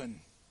heaven.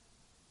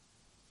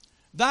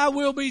 Thy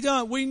will be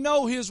done. We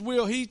know his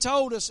will. He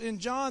told us in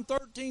John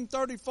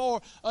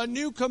 13:34, a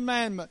new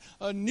commandment,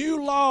 a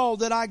new law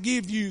that I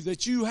give you,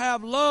 that you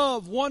have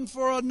love one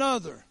for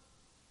another,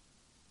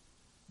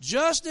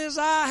 just as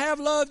I have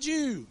loved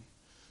you.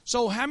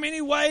 So how many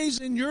ways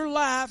in your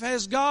life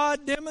has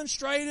God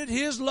demonstrated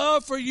his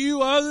love for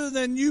you other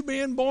than you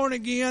being born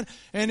again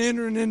and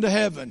entering into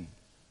heaven?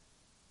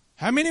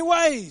 How many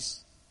ways?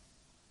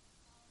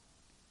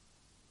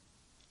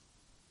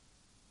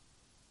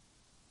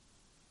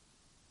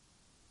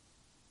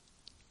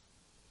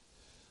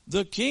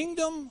 The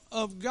kingdom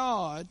of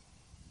God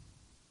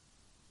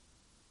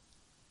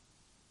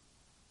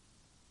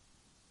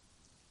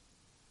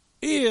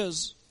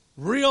is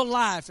real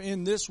life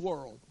in this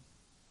world.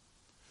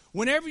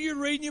 Whenever you're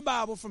reading your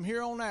Bible from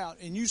here on out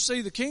and you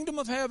see the kingdom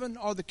of heaven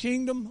or the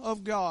kingdom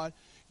of God,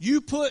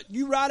 you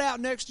write out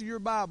next to your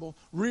Bible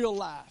real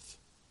life.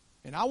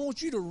 And I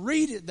want you to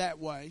read it that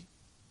way,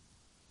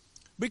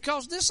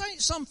 because this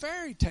ain't some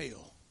fairy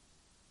tale.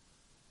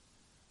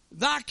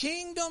 Thy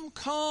kingdom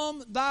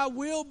come, thy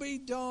will be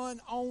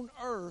done on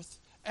earth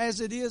as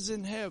it is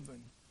in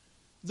heaven.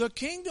 The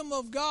kingdom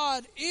of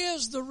God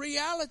is the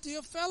reality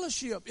of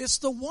fellowship. It's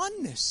the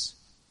oneness.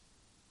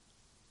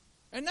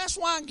 And that's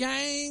why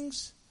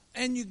gangs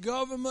and your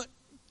government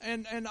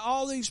and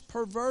all these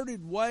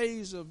perverted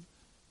ways of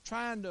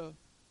trying to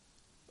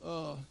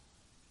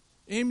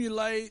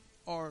emulate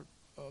or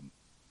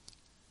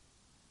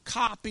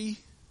copy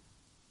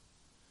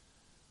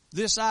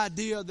this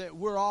idea that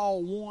we're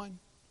all one.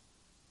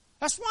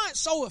 That's why it's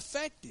so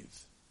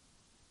effective.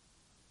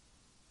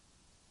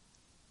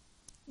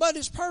 But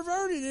it's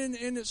perverted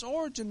in its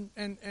origin,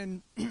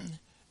 and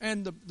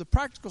the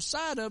practical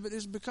side of it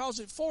is because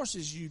it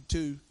forces you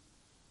to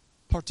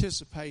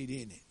participate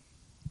in it.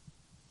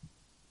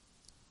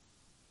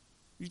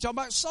 You talk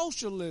about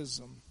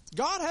socialism.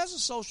 God has a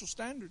social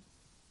standard.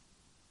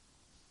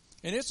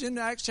 And it's in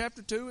Acts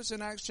chapter 2, it's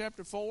in Acts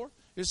chapter 4,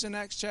 it's in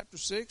Acts chapter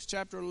 6,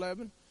 chapter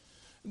 11.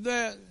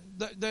 that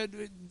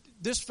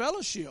this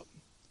fellowship,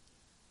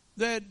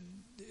 that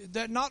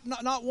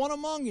not one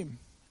among him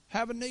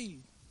have a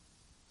need.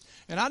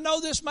 And I know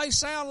this may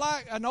sound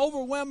like an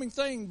overwhelming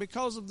thing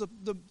because of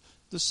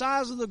the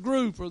size of the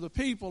group or the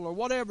people or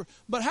whatever.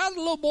 But how did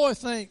the little boy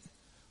think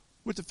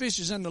with the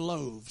fishes and the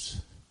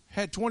loaves?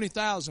 Had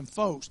 20,000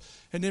 folks,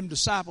 and them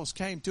disciples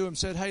came to him and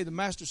said, hey, the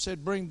master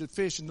said bring the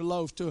fish and the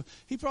loaves to him.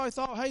 He probably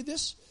thought, hey,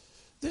 this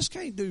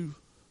can't do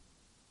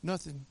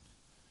nothing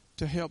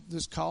to help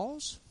this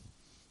cause.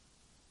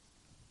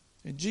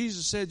 And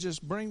Jesus said,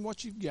 just bring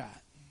what you've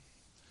got.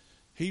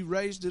 He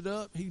raised it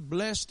up, he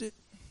blessed it,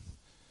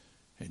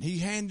 and he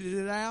handed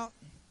it out.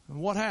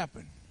 And what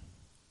happened?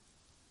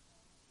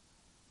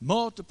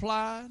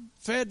 Multiplied,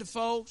 fed the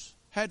folks,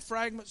 had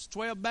fragments,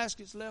 12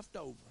 baskets left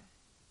over.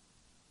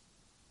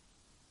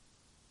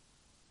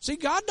 See,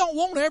 God don't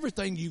want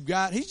everything you've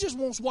got. He just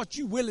wants what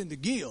you're willing to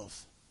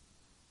give.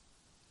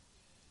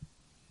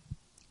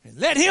 And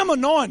let him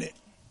anoint it.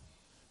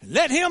 And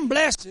let him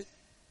bless it.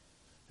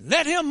 And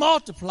let him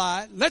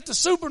multiply it. Let the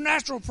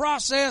supernatural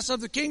process of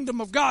the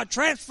kingdom of God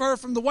transfer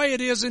from the way it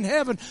is in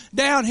heaven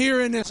down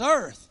here in this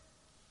earth.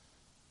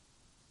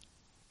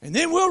 And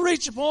then we'll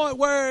reach a point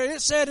where it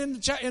said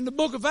in the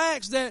book of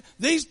Acts that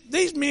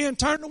these men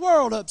turned the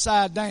world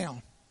upside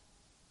down.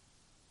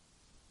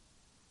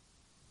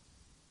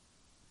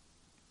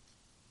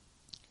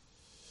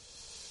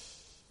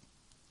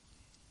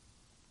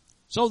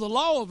 So the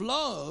law of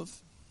love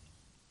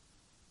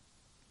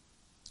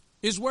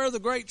is where the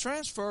great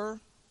transfer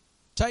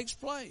takes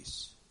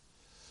place.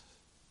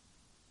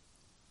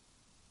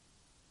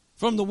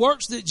 From the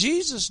works that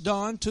Jesus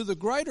done to the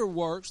greater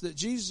works that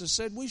Jesus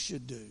said we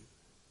should do.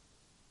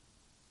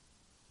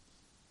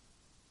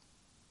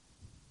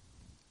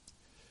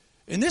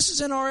 And this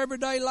is in our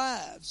everyday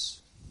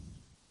lives.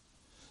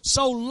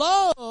 So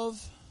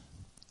love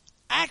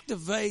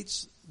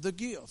activates the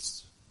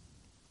gifts.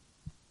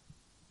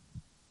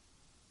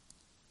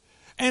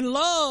 And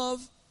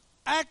love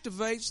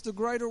activates the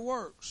greater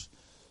works.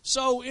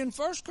 So in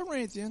 1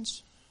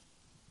 Corinthians,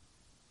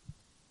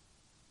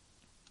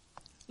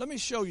 let me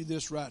show you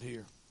this right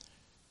here.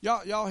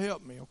 Y'all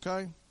help me,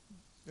 okay?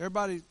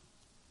 Everybody,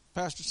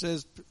 pastor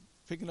says,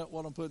 picking up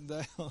what I'm putting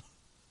down.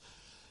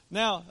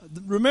 Now,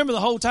 remember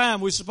the whole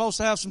time we're supposed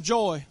to have some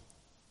joy.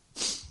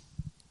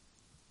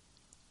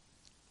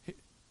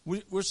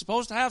 We're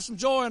supposed to have some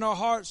joy in our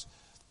hearts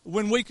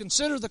when we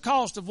consider the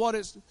cost of what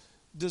it's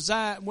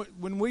designed.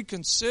 When we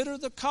consider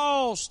the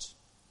cost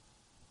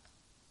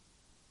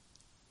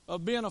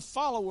of being a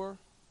follower,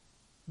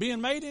 being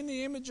made in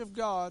the image of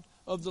God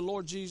of the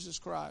Lord Jesus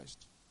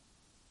Christ.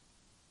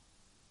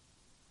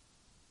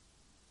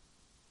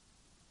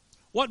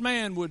 What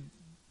man would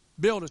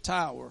build a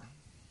tower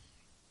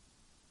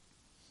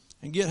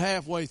and get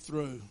halfway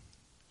through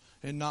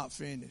and not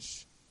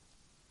finish?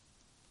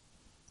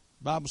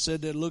 The Bible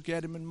said they'd look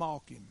at him and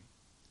mock him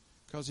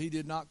because he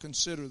did not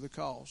consider the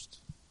cost.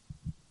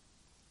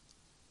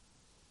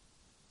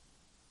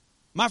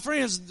 My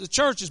friends, the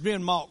church is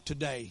being mocked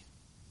today.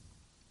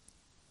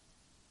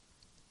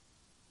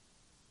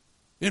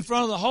 In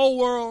front of the whole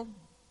world.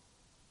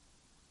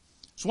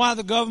 That's why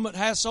the government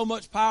has so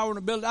much power and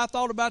ability. I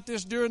thought about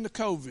this during the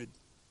COVID.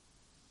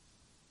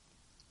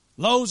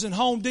 Lowe's and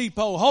Home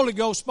Depot. Holy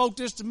Ghost spoke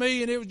this to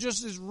me, and it was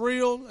just as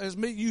real as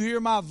me. You hear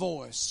my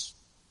voice.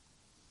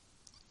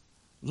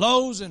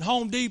 Lowe's and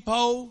Home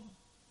Depot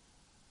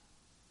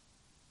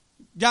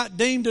got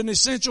deemed an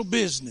essential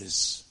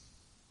business.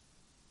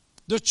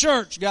 The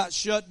church got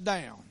shut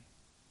down.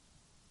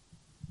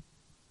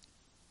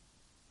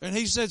 And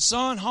he said,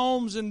 son,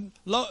 Home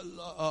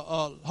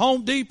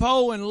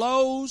Depot and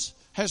Lowe's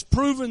has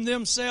proven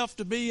themselves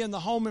to be in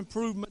the home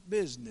improvement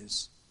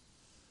business.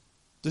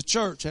 The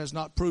church has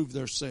not proved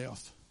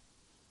themselves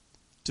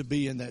to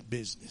be in that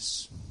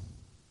business.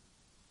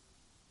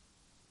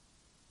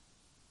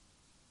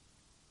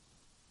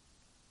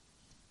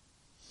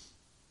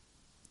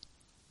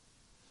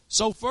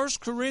 So 1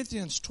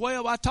 Corinthians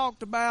 12, I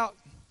talked about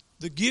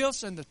the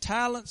gifts and the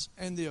talents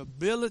and the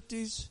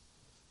abilities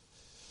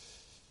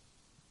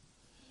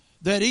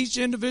that each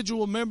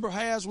individual member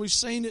has. We've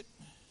seen it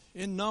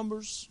in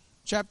Numbers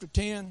chapter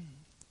 10.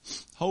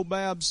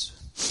 Hobab's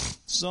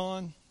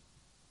son.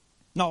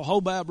 No,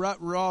 Hobab,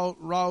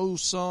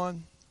 Rau's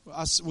son.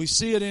 We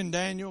see it in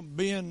Daniel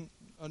being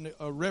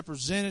a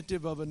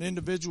representative of an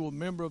individual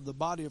member of the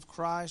body of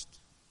Christ.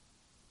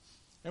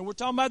 And we're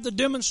talking about the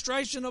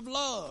demonstration of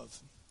love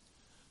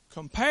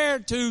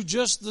compared to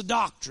just the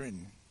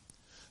doctrine.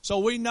 So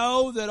we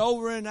know that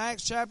over in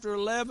Acts chapter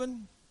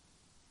 11,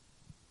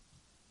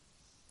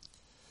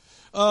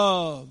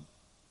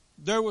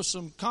 there was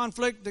some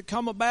conflict that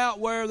come about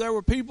where there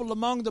were people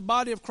among the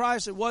body of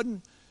Christ that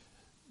wasn't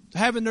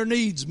having their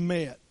needs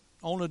met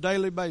on a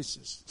daily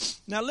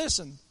basis. Now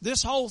listen,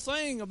 this whole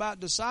thing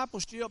about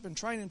discipleship and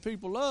training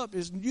people up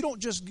is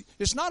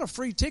it's not a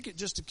free ticket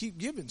just to keep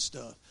giving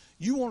stuff.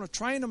 You want to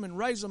train them and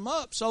raise them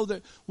up so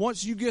that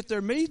once you get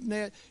their needs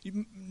met,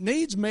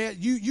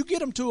 you get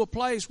them to a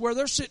place where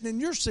they're sitting in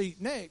your seat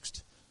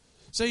next.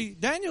 See,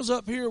 Daniel's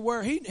up here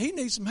where he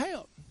needs some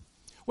help.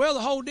 Well,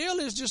 the whole deal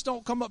is just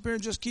don't come up here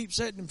and just keep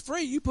setting him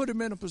free. You put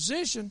him in a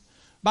position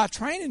by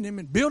training him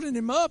and building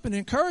him up and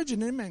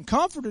encouraging him and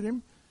comforting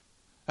him.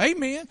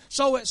 Amen.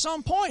 So at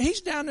some point,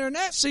 he's down there in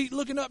that seat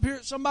looking up here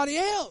at somebody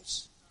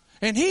else.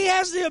 And he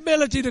has the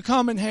ability to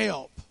come and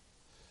help.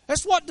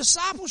 That's what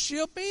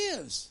discipleship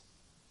is.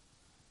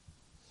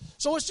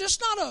 So it's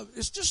just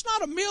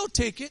not a meal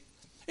ticket.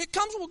 It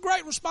comes with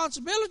great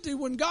responsibility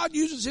when God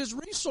uses His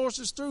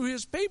resources through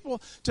His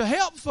people to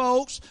help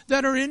folks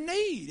that are in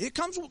need. It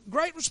comes with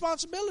great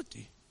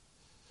responsibility,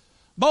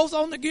 both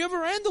on the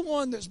giver and the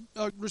one that's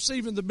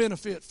receiving the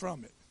benefit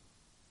from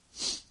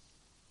it.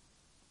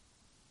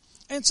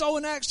 And so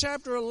in Acts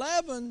chapter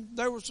 11,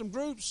 there were some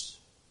groups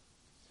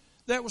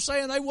that were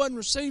saying they wasn't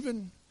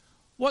receiving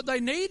what they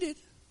needed.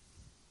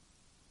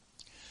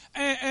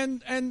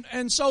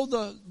 And so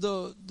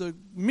the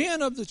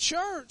men of the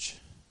church,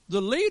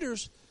 the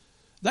leaders,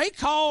 they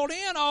called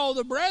in all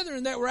the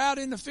brethren that were out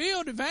in the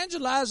field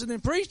evangelizing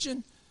and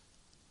preaching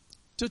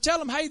to tell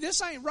them, hey,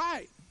 this ain't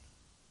right.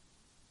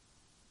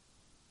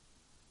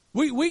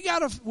 We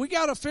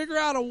gotta figure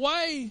out a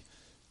way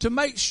to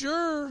make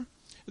sure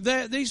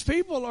that these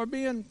people are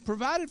being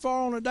provided for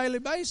on a daily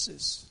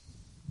basis.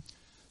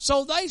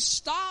 So they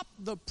stopped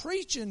the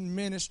preaching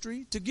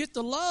ministry to get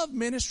the love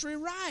ministry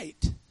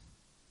right.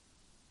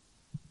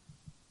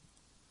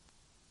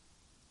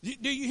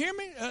 Do you hear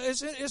me?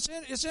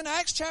 It's in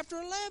Acts chapter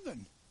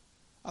 11.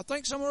 I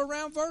think somewhere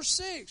around verse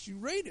 6. You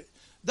read it.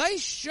 They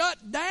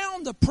shut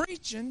down the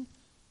preaching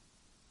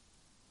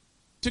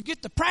to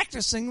get the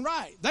practicing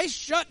right. They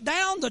shut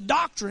down the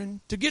doctrine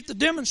to get the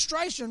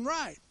demonstration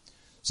right.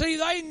 See,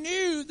 they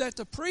knew that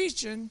the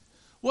preaching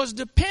was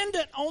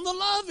dependent on the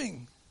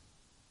loving.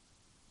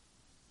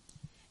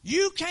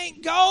 You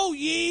can't go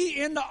ye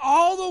into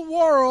all the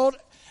world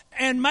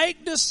and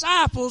make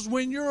disciples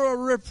when you're a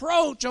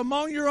reproach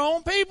among your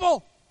own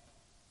people.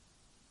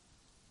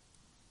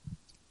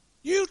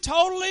 You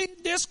totally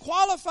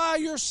disqualify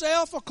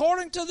yourself,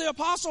 according to the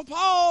Apostle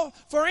Paul,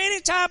 for any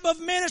type of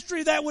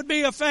ministry that would be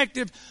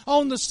effective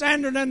on the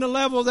standard and the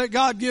level that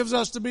God gives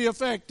us to be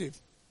effective.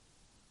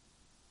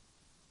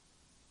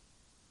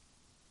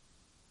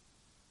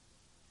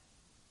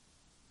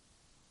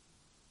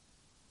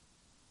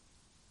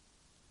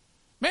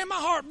 Man, my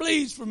heart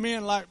bleeds for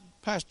men like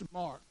Pastor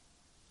Mark.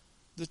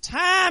 The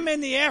time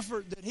and the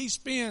effort that he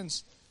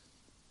spends.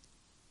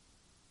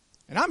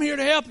 And I'm here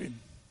to help him.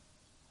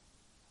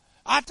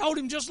 I told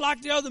him, just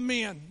like the other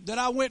men that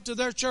I went to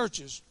their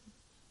churches,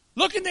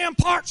 looking to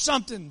impart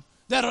something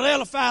that'll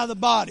edify the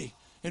body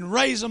and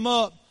raise them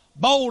up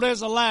bold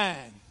as a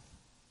lion.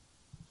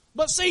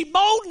 But see,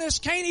 boldness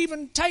can't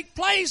even take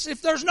place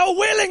if there's no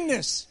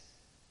willingness.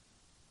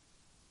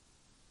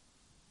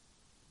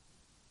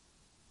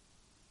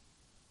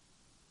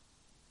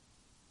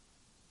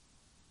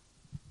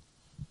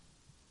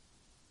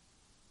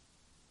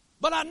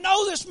 But I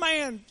know this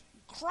man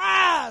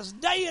cries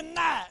day and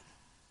night,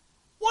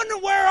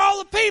 wondering where are all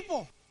the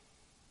people?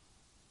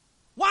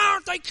 Why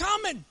aren't they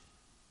coming?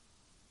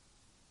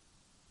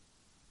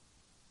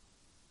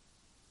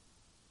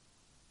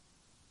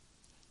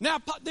 Now,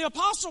 the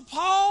Apostle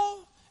Paul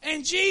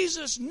and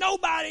Jesus,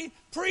 nobody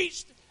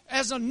preached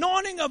as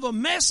anointing of a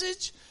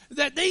message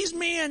that these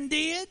men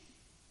did.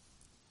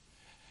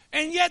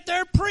 And yet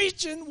their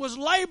preaching was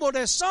labeled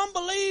as some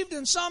believed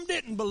and some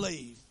didn't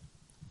believe.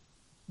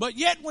 But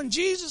yet when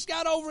Jesus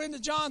got over into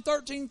John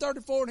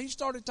 13:34 and he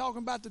started talking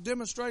about the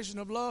demonstration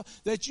of love,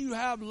 that you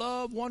have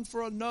love one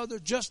for another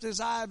just as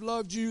I have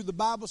loved you, the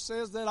Bible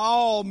says that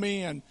all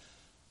men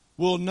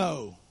will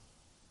know.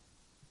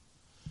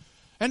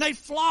 And they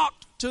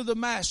flocked to the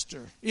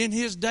Master in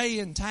his day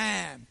and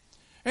time.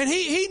 And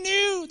he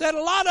knew that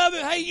a lot of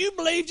it, hey, you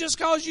believe just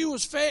because you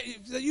was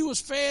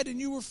fed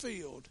and you were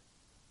filled.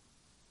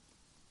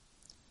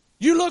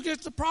 You look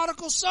at the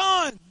prodigal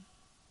son.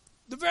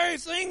 The very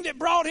thing that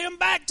brought him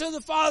back to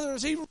the Father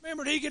is he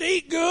remembered he could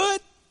eat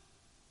good.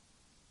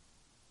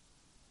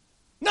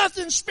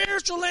 Nothing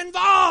spiritual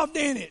involved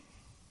in it.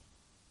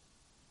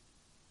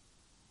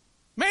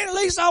 Man, at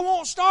least I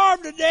won't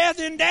starve to death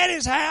in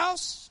Daddy's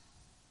house.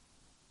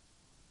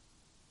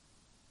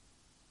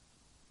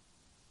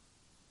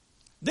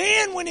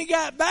 Then when he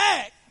got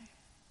back,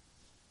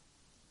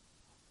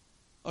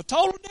 a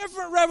total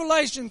different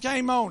revelation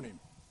came on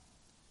him.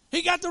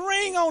 He got the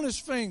ring on his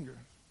finger.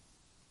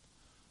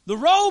 The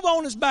robe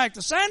on his back,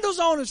 the sandals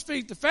on his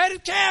feet, the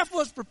fatted calf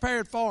was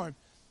prepared for him.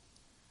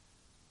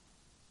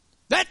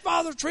 That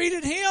father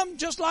treated him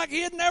just like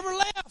he had never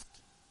left.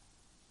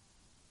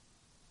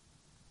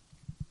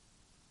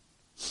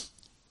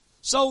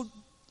 So,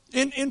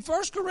 in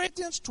 1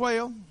 Corinthians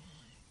 12,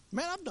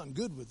 man, I've done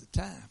good with the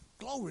time.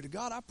 Glory to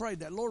God. I prayed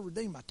that Lord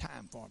redeem my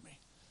time for me.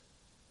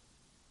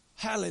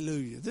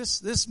 Hallelujah.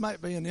 This might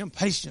be an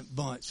impatient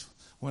bunch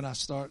when I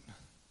start.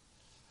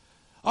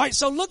 All right,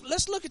 so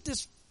let's look at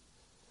this.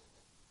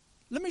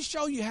 Let me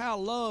show you how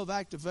love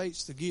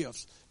activates the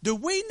gifts.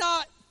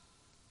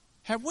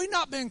 Have we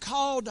not been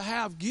called to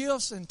have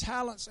gifts and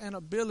talents and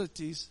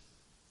abilities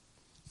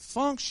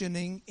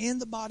functioning in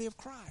the body of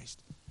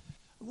Christ.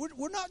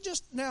 We're not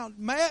just, now,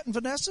 Matt and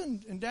Vanessa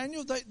and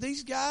Daniel,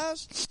 these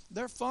guys,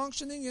 they're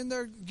functioning in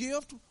their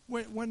gift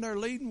when they're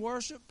leading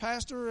worship.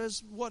 Pastor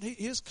is what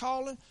his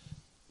calling.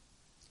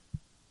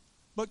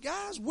 But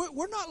guys,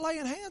 we're not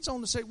laying hands on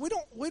the sick.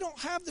 We don't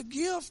have the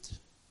gift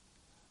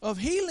of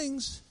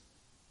healings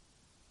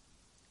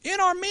in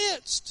our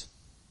midst.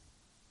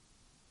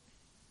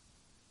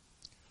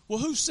 Well,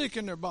 who's sick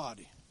in their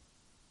body?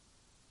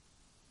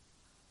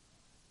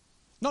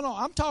 No,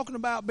 I'm talking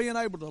about being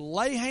able to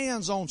lay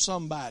hands on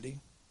somebody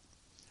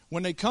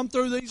when they come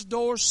through these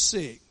doors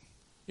sick,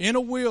 in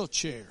a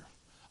wheelchair,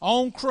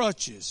 on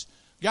crutches,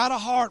 got a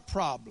heart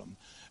problem,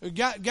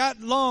 got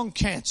lung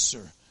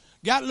cancer,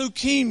 got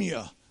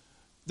leukemia.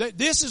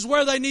 This is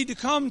where they need to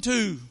come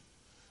to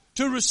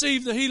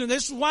receive the healing.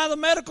 This is why the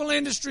medical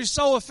industry is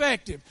so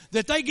effective,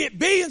 that they get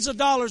billions of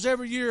dollars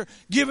every year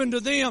given to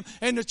them,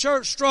 and the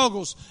church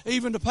struggles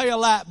even to pay a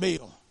light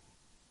bill.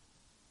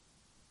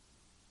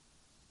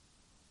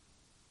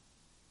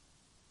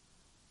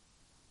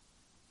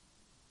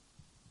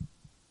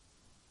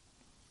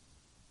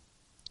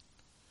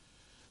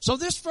 So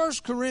this 1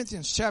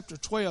 Corinthians chapter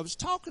 12 is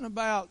talking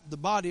about the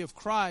body of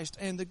Christ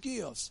and the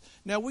gifts.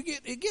 Now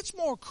it gets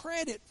more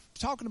credit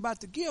talking about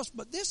the gifts,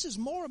 but this is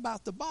more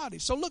about the body.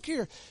 So look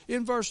here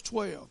in verse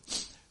 12.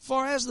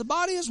 For as the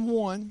body is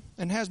one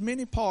and has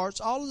many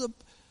parts, all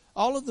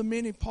of the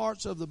many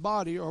parts of the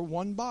body are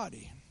one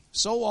body.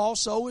 So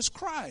also is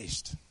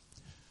Christ.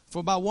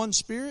 For by one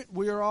Spirit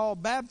we are all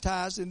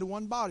baptized into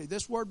one body.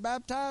 This word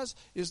baptized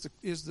is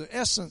the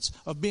essence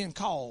of being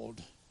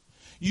called.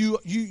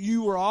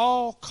 You are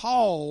all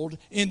called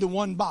into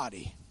one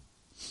body.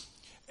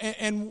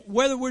 And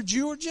whether we're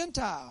Jew or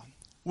Gentile,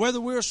 whether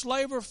we're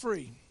slave or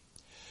free,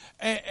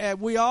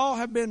 we all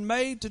have been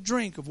made to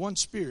drink of one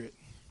Spirit.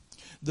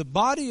 The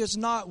body is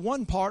not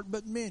one part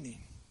but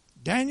many.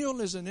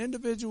 Daniel is an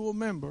individual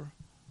member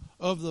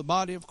of the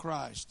body of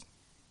Christ.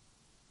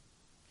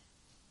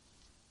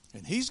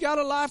 And he's got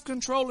a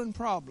life-controlling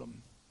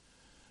problem.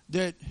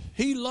 That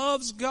he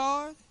loves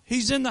God.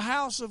 He's in the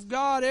house of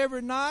God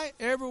every night,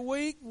 every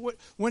week.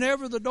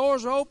 Whenever the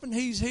doors are open,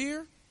 he's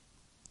here.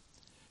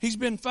 He's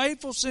been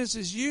faithful since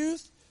his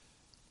youth.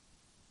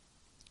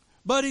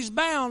 But he's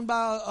bound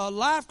by a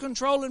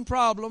life-controlling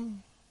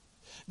problem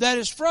that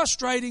is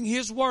frustrating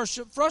his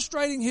worship,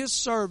 frustrating his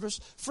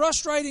service,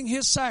 frustrating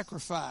his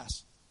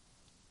sacrifice.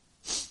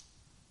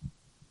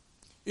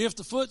 If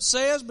the foot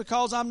says,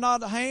 because I'm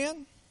not a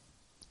hand,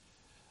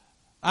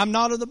 I'm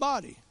not of the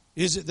body,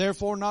 is it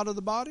therefore not of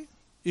the body?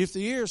 If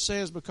the ear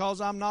says, because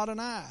I'm not an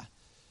eye,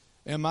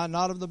 am I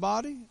not of the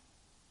body?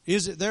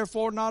 Is it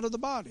therefore not of the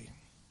body?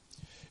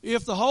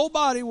 If the whole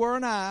body were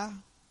an eye,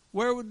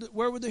 where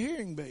would the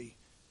hearing be?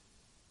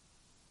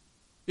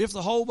 If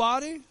the whole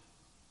body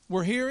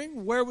were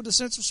hearing, where would the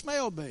sense of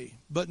smell be?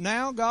 But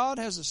now God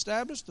has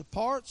established the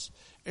parts,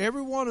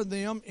 every one of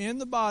them, in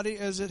the body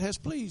as it has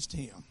pleased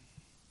him.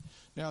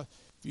 Now,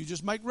 if you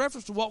just make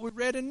reference to what we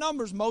read in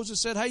Numbers, Moses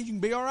said, hey, you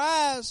can be our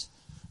eyes.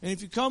 And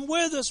if you come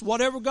with us,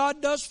 whatever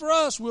God does for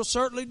us, we'll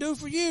certainly do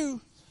for you.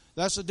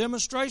 That's a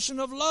demonstration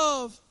of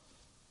love.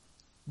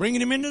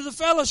 Bringing him into the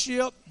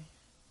fellowship.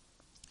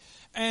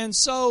 And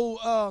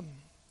so,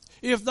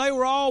 if they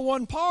were all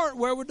one part,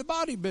 where would the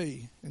body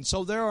be? And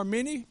so there are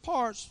many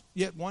parts,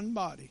 yet one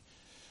body.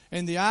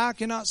 And the eye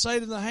cannot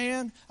say to the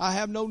hand, I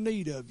have no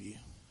need of you.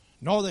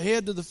 Nor the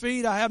head to the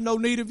feet, I have no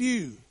need of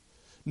you.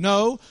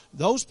 No,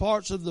 those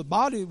parts of the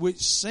body which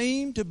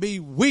seem to be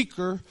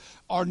weaker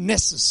are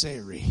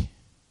necessary.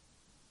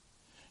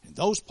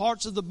 Those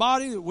parts of the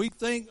body that we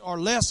think are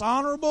less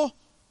honorable,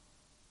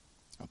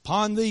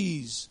 upon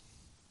these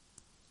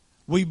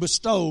we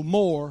bestow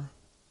more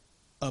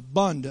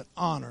abundant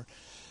honor.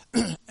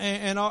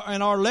 and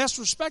our less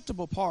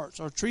respectable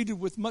parts are treated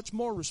with much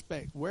more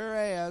respect,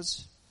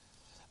 whereas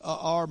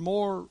our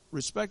more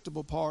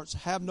respectable parts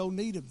have no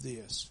need of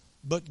this.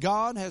 But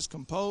God has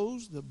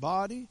composed the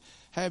body,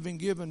 having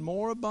given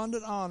more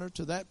abundant honor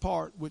to that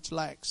part which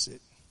lacks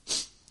it,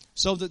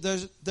 so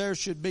that there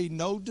should be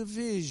no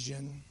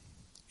division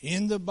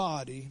in the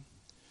body,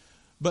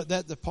 but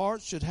that the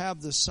parts should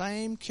have the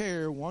same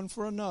care one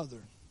for another.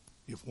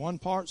 If one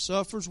part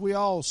suffers, we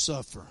all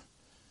suffer.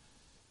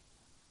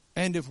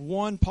 And if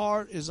one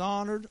part is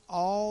honored,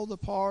 all the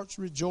parts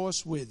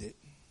rejoice with it.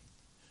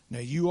 Now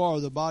you are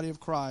the body of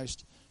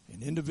Christ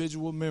and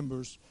individual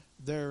members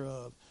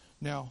thereof.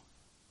 Now,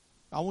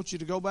 I want you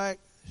to go back,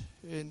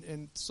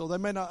 and so they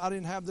may not, I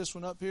didn't have this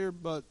one up here,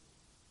 but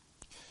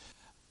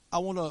I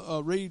want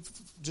to read,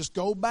 just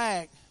go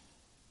back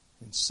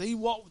and see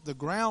what the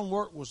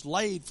groundwork was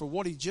laid for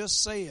what he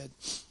just said.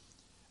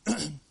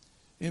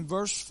 In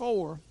verse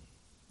 4,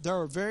 there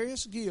are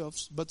various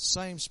gifts, but the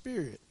same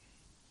Spirit.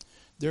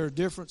 There are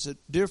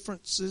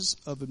differences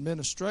of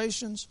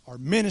administrations, or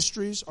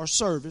ministries, or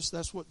service.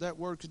 That's what that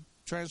word could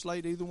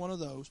translate, either one of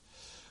those.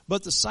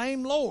 But the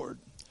same Lord.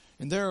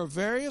 And there are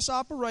various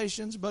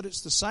operations, but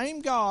it's the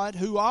same God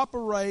who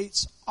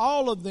operates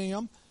all of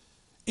them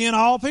in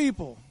all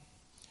people.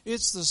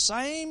 It's the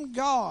same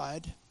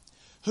God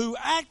who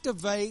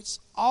activates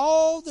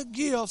all the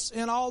gifts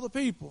in all the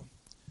people.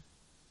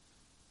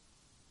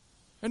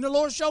 And the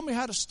Lord showed me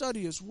how to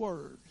study His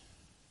Word.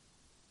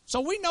 So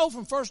we know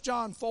from 1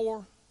 John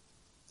 4,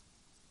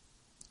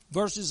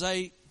 verses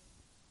 8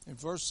 and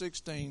verse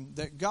 16,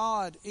 that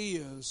God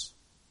is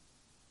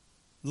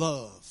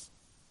love.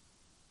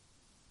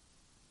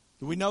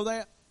 Do we know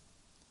that?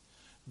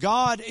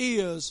 God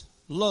is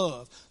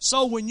love.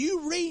 So when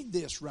you read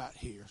this right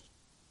here,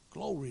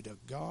 glory to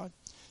God,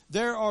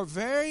 there are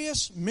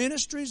various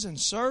ministries and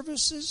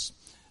services.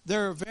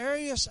 There are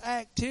various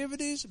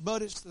activities,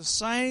 but it's the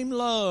same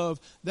love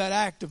that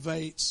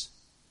activates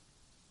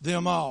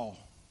them all.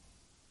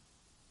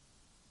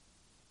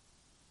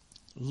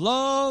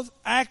 Love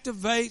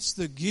activates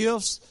the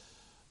gifts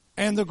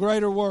and the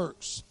greater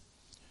works.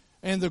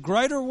 And the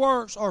greater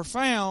works are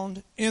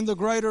found in the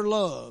greater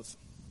love.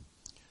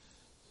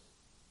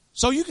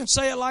 So you can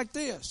say it like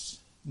this: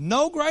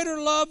 no greater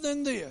love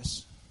than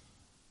this,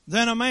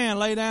 than a man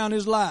lay down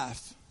his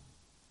life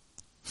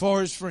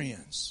for his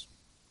friends.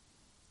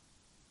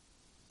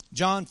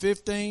 John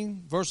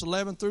 15, verse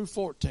 11 through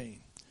 14.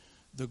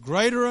 The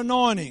greater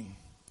anointing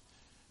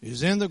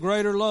is in the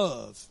greater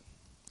love.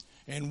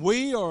 And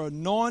we are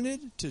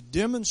anointed to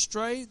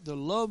demonstrate the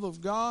love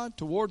of God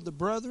toward the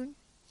brethren.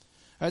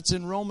 That's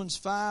in Romans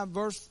 5,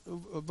 verse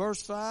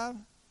 5.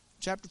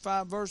 Chapter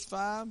 5, verse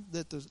 5,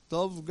 that the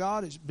love of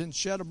God has been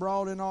shed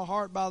abroad in our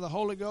heart by the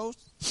Holy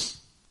Ghost.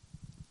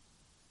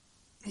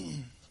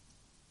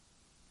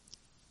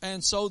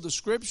 And so the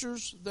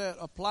scriptures that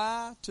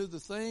apply to the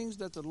things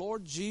that the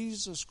Lord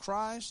Jesus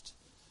Christ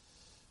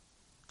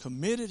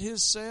committed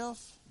Himself,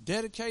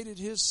 dedicated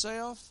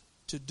Himself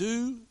to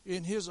do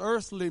in His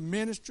earthly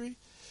ministry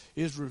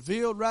is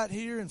revealed right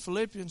here in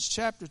Philippians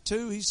chapter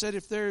 2. He said,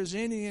 if there is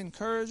any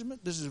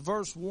encouragement, this is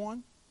verse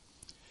 1.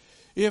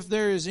 If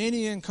there is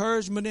any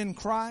encouragement in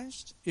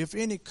Christ, if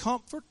any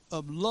comfort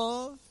of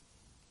love,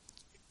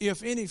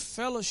 if any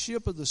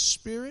fellowship of the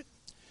Spirit,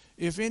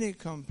 if any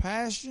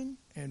compassion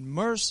and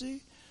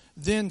mercy,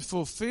 then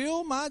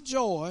fulfill my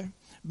joy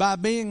by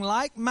being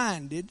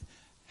like-minded,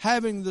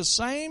 having the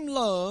same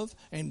love,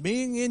 and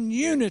being in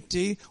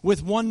unity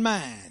with one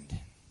mind.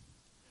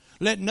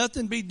 Let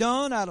nothing be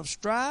done out of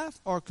strife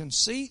or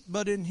conceit,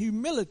 but in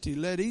humility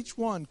let each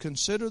one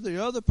consider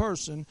the other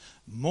person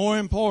more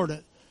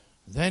important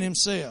than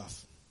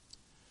himself.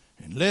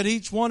 And let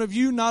each one of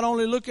you not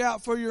only look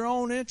out for your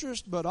own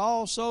interest, but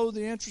also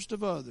the interest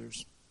of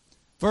others.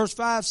 Verse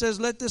 5 says,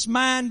 let this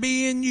mind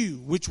be in you,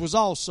 which was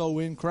also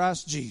in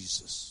Christ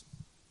Jesus.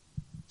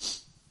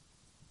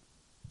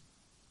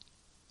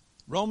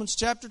 Romans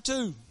chapter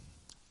 2.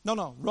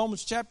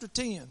 Romans chapter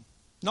 10.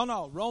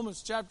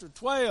 Romans chapter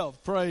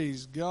 12.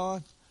 Praise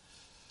God.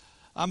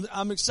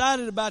 I'm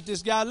excited about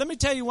this, guy. Let me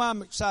tell you why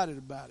I'm excited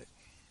about it.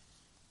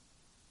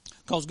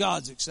 Because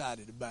God's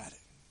excited about it.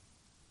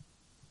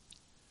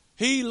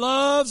 He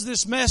loves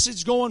this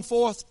message going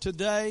forth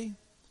today.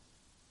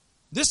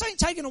 This ain't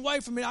taken away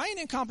from me. I ain't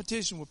in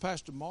competition with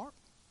Pastor Mark.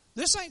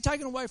 This ain't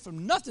taken away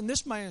from nothing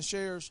this man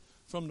shares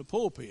from the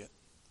pulpit.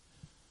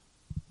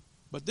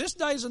 But this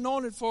day's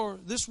anointed for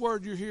this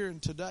word you're hearing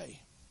today.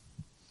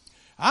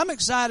 I'm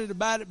excited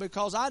about it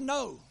because I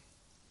know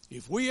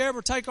if we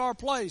ever take our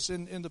place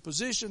in the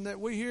position that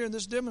we hear in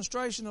this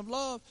demonstration of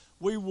love,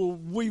 we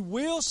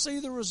will see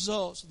the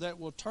results that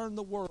will turn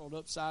the world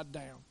upside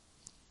down.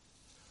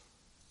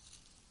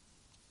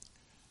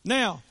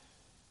 Now,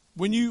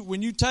 when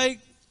you take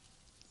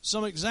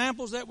some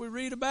examples that we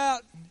read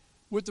about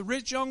with the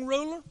rich young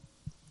ruler,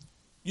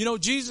 you know,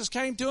 Jesus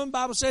came to him. The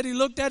Bible said He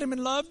looked at him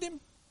and loved him.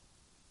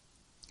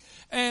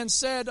 And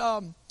said,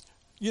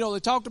 they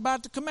talked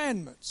about the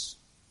commandments.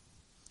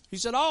 He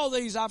said, all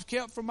these I've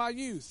kept from my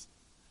youth.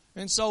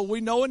 And so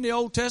we know in the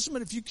Old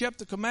Testament, if you kept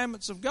the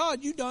commandments of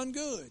God, you done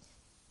good.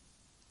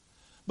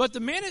 But the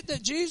minute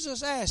that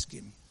Jesus asked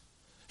him,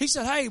 He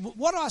said, hey,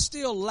 what do I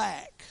still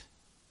lack?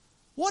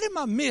 What am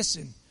I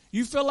missing?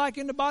 You feel like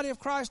in the body of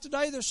Christ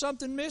today there's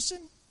something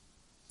missing?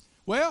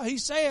 Well, He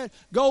said,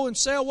 go and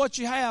sell what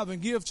you have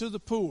and give to the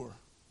poor.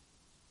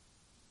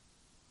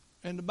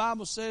 And the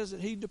Bible says that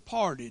he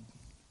departed.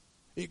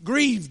 It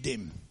grieved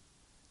him.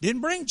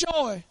 Didn't bring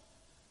joy.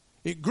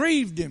 It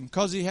grieved him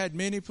because he had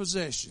many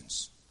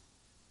possessions.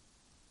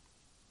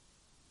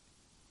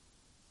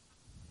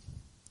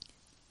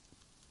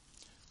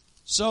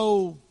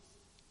 So,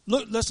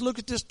 let's look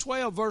at this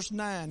 12 verse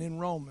 9 in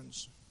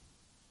Romans.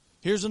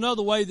 Here's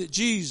another way that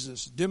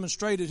Jesus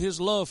demonstrated His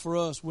love for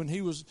us when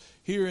He was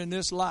here in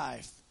this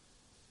life.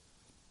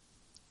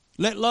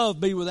 Let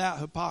love be without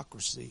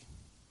hypocrisy.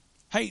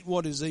 Hate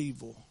what is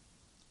evil.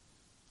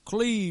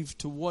 Cleave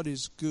to what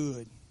is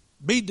good.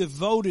 Be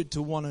devoted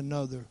to one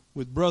another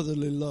with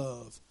brotherly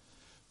love.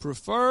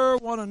 Prefer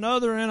one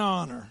another in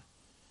honor.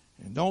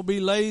 And don't be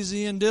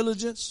lazy in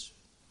diligence,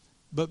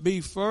 but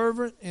be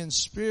fervent in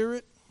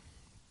spirit.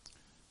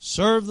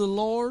 Serve the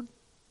Lord.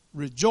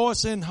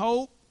 Rejoice in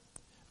hope.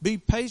 Be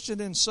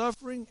patient in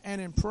suffering and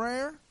in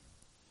prayer.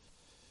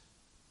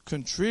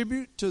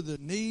 Contribute to the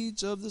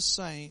needs of the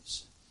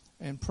saints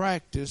and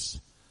practice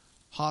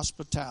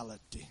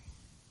hospitality.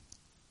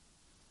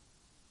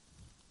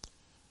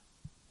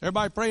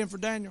 Everybody praying for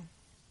Daniel?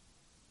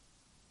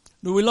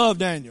 Do we love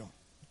Daniel?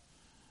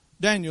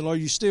 Daniel, are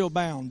you still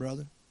bound,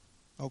 brother?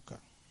 Okay.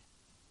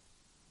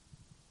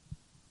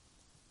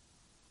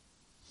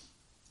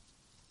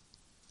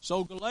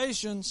 So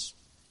Galatians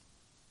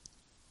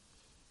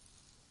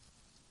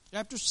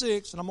chapter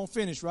 6, and I'm going to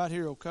finish right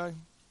here, okay?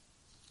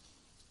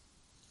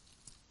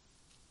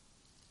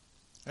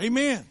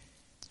 Amen.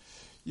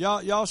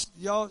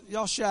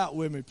 Y'all shout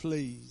with me,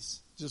 please.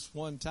 Just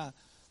one time.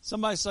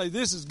 Somebody say,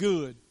 this is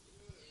good.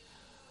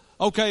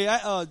 Okay,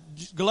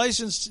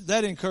 Galatians,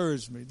 that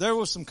encouraged me. There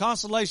was some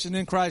consolation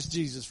in Christ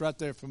Jesus right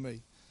there for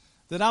me.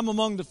 That I'm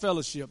among the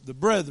fellowship, the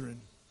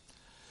brethren.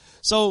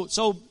 So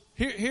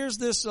here's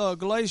this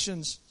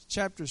Galatians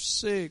chapter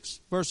 6,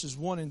 verses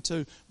 1 and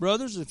 2.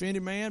 Brothers, if any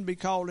man be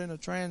caught in a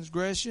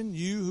transgression,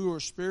 you who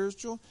are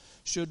spiritual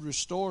should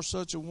restore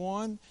such a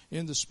one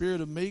in the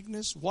spirit of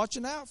meekness,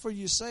 watching out for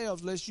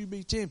yourselves lest you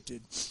be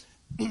tempted.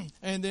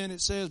 And then it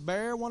says,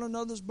 bear one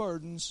another's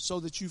burdens so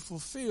that you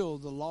fulfill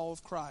the law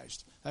of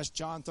Christ. That's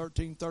John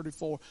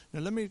 13:34. Now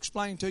let me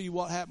explain to you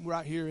what happened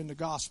right here in the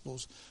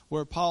Gospels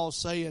where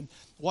Paul's saying,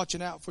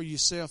 watching out for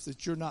yourself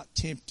that you're not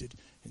tempted.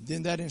 And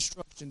then that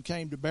instruction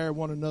came to bear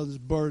one another's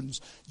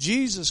burdens.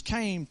 Jesus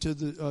came to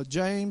the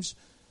James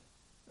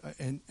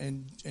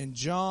and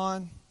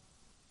John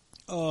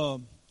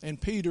and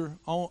Peter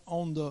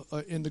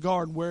in the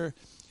garden where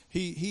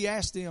he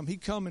asked them, he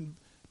come and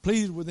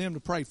pleaded with them to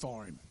pray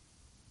for him.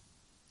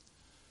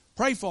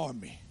 Pray for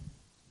me.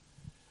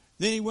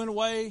 Then he went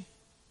away,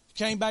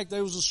 came back,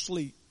 they was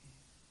asleep.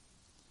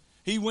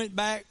 He went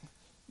back,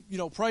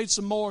 prayed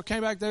some more,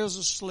 came back, they was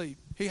asleep.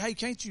 Hey,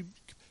 can't you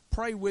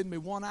pray with me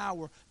 1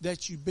 hour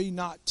that you be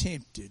not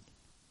tempted?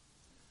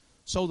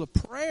 So the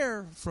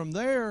prayer from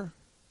their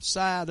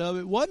side of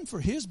it wasn't for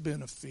his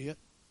benefit.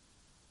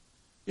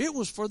 It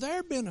was for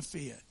their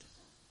benefit.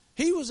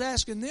 He was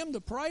asking them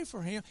to pray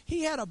for him.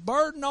 He had a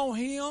burden on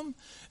him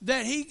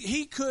that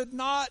he could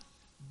not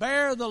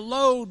bear the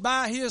load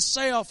by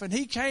himself, and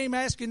he came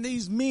asking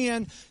these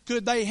men,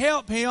 could they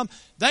help him?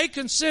 They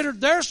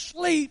considered their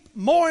sleep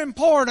more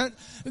important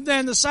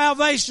than the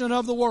salvation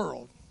of the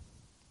world.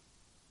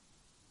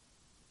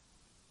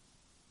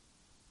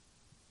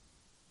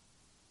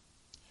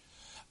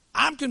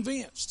 I'm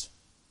convinced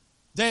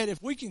that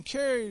if we can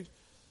carry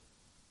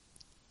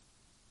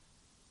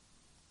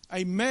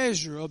a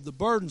measure of the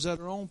burdens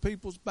that are on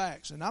people's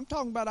backs, and I'm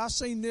talking about, I've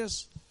seen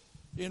this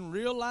in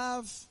real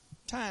life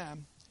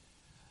time.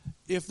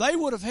 If they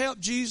would have helped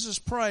Jesus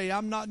pray,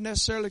 I'm not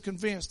necessarily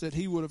convinced that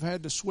he would have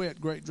had to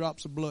sweat great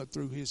drops of blood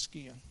through his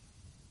skin.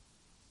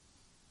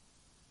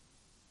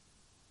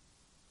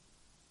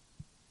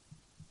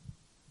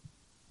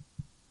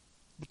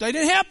 But they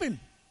didn't help him.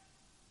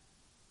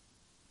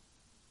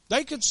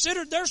 They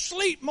considered their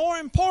sleep more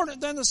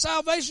important than the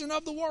salvation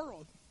of the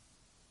world.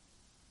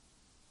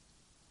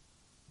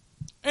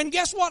 And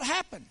guess what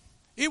happened?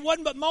 It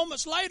wasn't but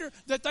moments later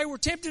that they were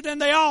tempted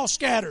and they all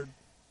scattered.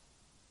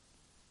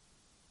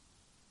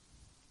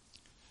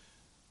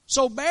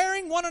 So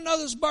bearing one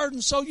another's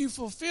burdens so you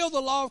fulfill the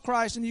law of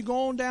Christ. And you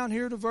go on down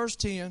here to verse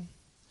 10.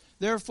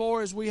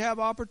 Therefore, as we have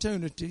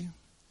opportunity,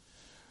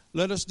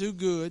 let us do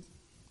good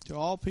to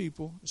all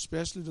people,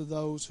 especially to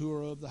those who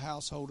are of the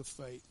household of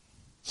faith.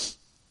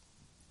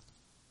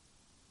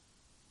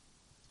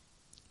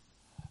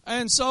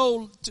 And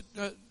so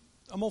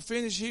I'm going to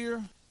finish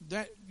here.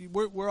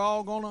 We're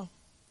all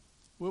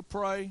we'll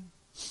pray.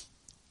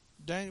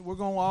 We're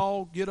going to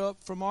all get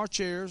up from our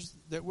chairs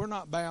that we're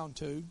not bound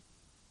to.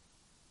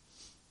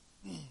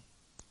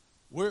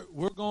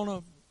 We're going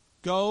to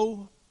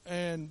go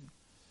and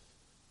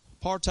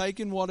partake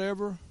in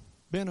whatever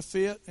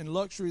benefit and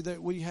luxury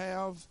that we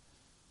have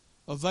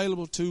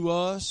available to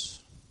us.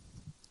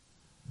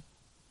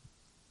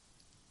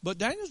 But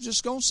Daniel's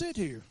just going to sit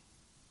here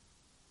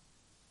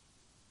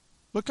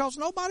because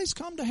nobody's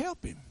come to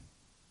help him.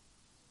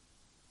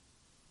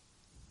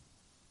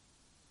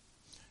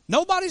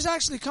 Nobody's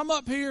actually come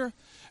up here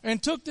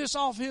and took this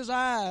off his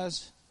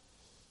eyes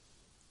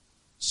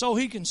so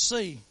he can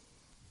see.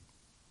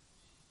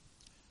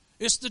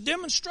 It's the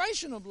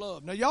demonstration of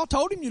love. Now, y'all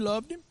told him you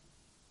loved him.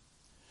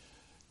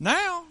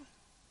 Now,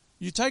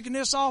 you're taking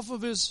this off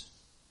of his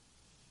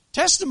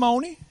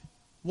testimony,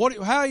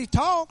 how he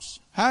talks,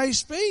 how he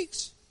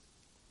speaks.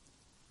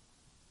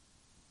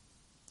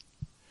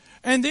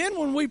 And then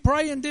when we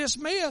pray and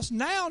dismiss,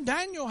 now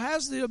Daniel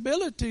has the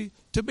ability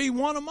to be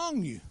one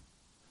among you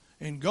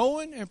and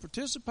going and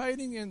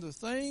participating in the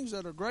things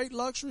that are great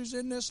luxuries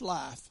in this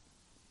life,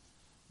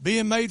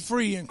 being made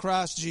free in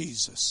Christ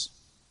Jesus.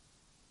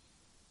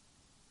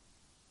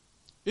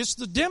 It's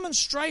the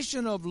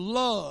demonstration of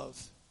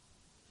love.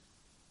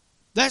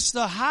 That's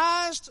the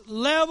highest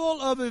level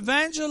of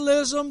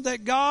evangelism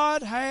that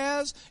God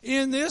has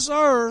in this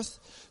earth,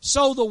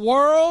 so the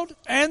world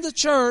and the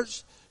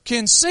church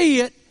can see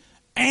it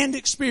and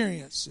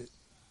experience it.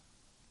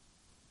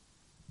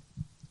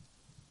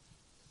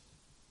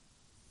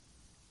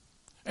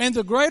 And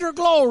the greater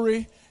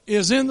glory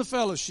is in the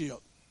fellowship.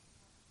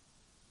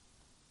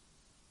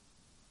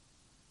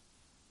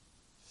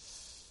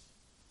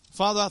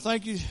 Father, I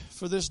thank you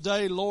for this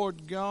day,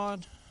 Lord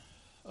God.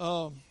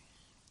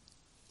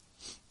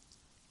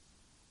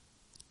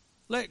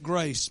 Let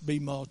grace be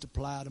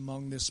multiplied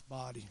among this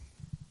body.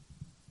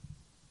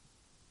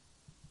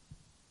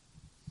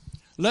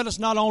 Let us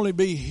not only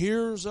be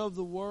hearers of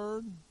the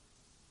word,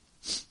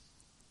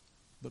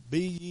 but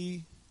be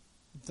ye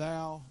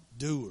thou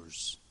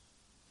doers.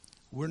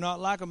 We're not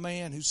like a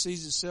man who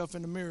sees himself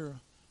in the mirror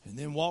and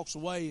then walks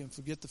away and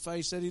forget the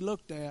face that he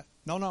looked at.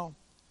 No.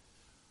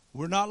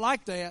 We're not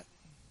like that.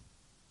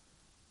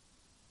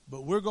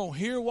 But we're going to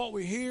hear what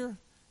we hear.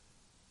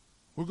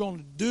 We're going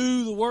to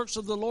do the works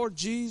of the Lord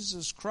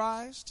Jesus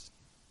Christ.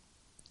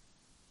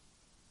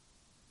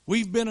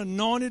 We've been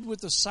anointed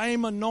with the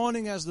same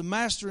anointing as the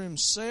Master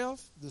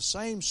himself. The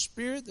same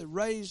Spirit that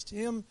raised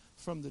him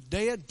from the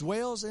dead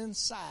dwells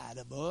inside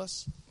of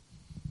us.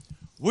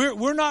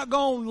 We're not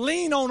going to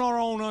lean on our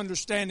own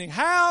understanding.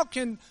 How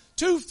can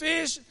 2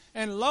 fish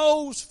and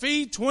loaves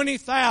feed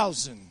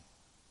 20,000?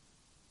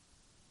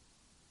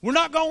 We're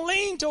not going to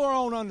lean to our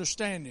own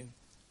understanding.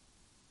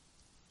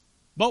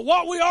 But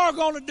what we are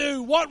going to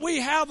do, what we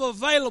have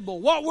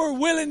available, what we're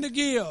willing to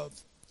give,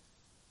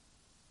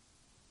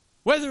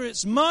 whether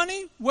it's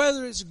money,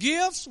 whether it's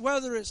gifts,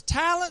 whether it's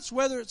talents,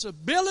 whether it's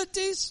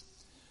abilities,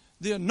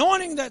 the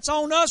anointing that's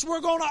on us,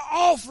 we're going to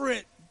offer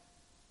it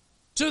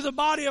to the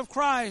body of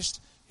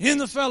Christ in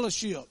the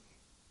fellowship.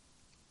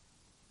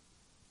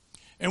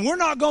 And we're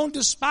not going to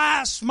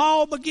despise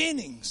small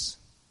beginnings.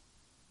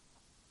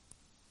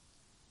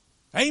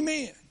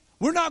 Amen.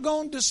 We're not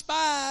going to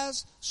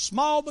despise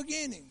small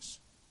beginnings.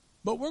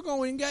 But we're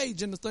going to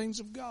engage in the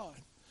things of God.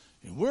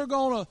 And we're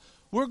going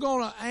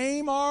to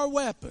aim our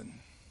weapon.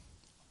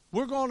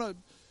 We're going to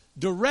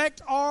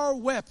direct our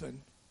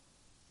weapon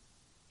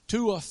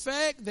to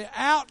affect the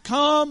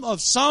outcome of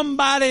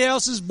somebody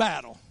else's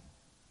battle.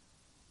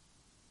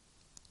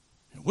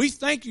 And we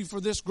thank you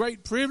for this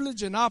great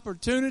privilege and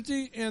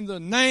opportunity. In the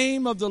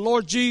name of the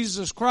Lord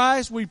Jesus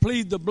Christ, we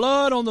plead the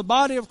blood on the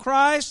body of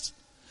Christ.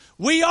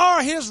 We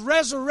are his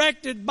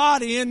resurrected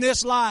body in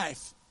this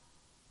life.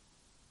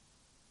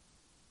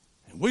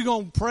 And we're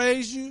going to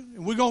praise you,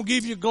 and we're going to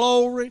give you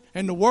glory,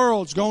 and the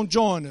world's going to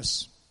join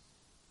us.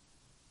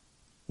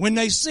 When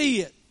they see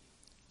it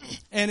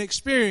and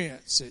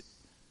experience it,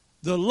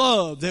 the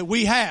love that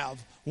we have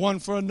one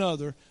for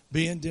another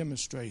being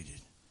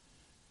demonstrated.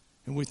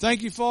 And we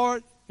thank you for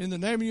it in the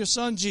name of your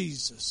Son,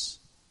 Jesus.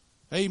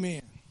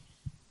 Amen.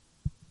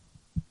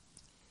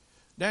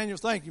 Daniel,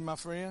 thank you, my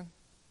friend.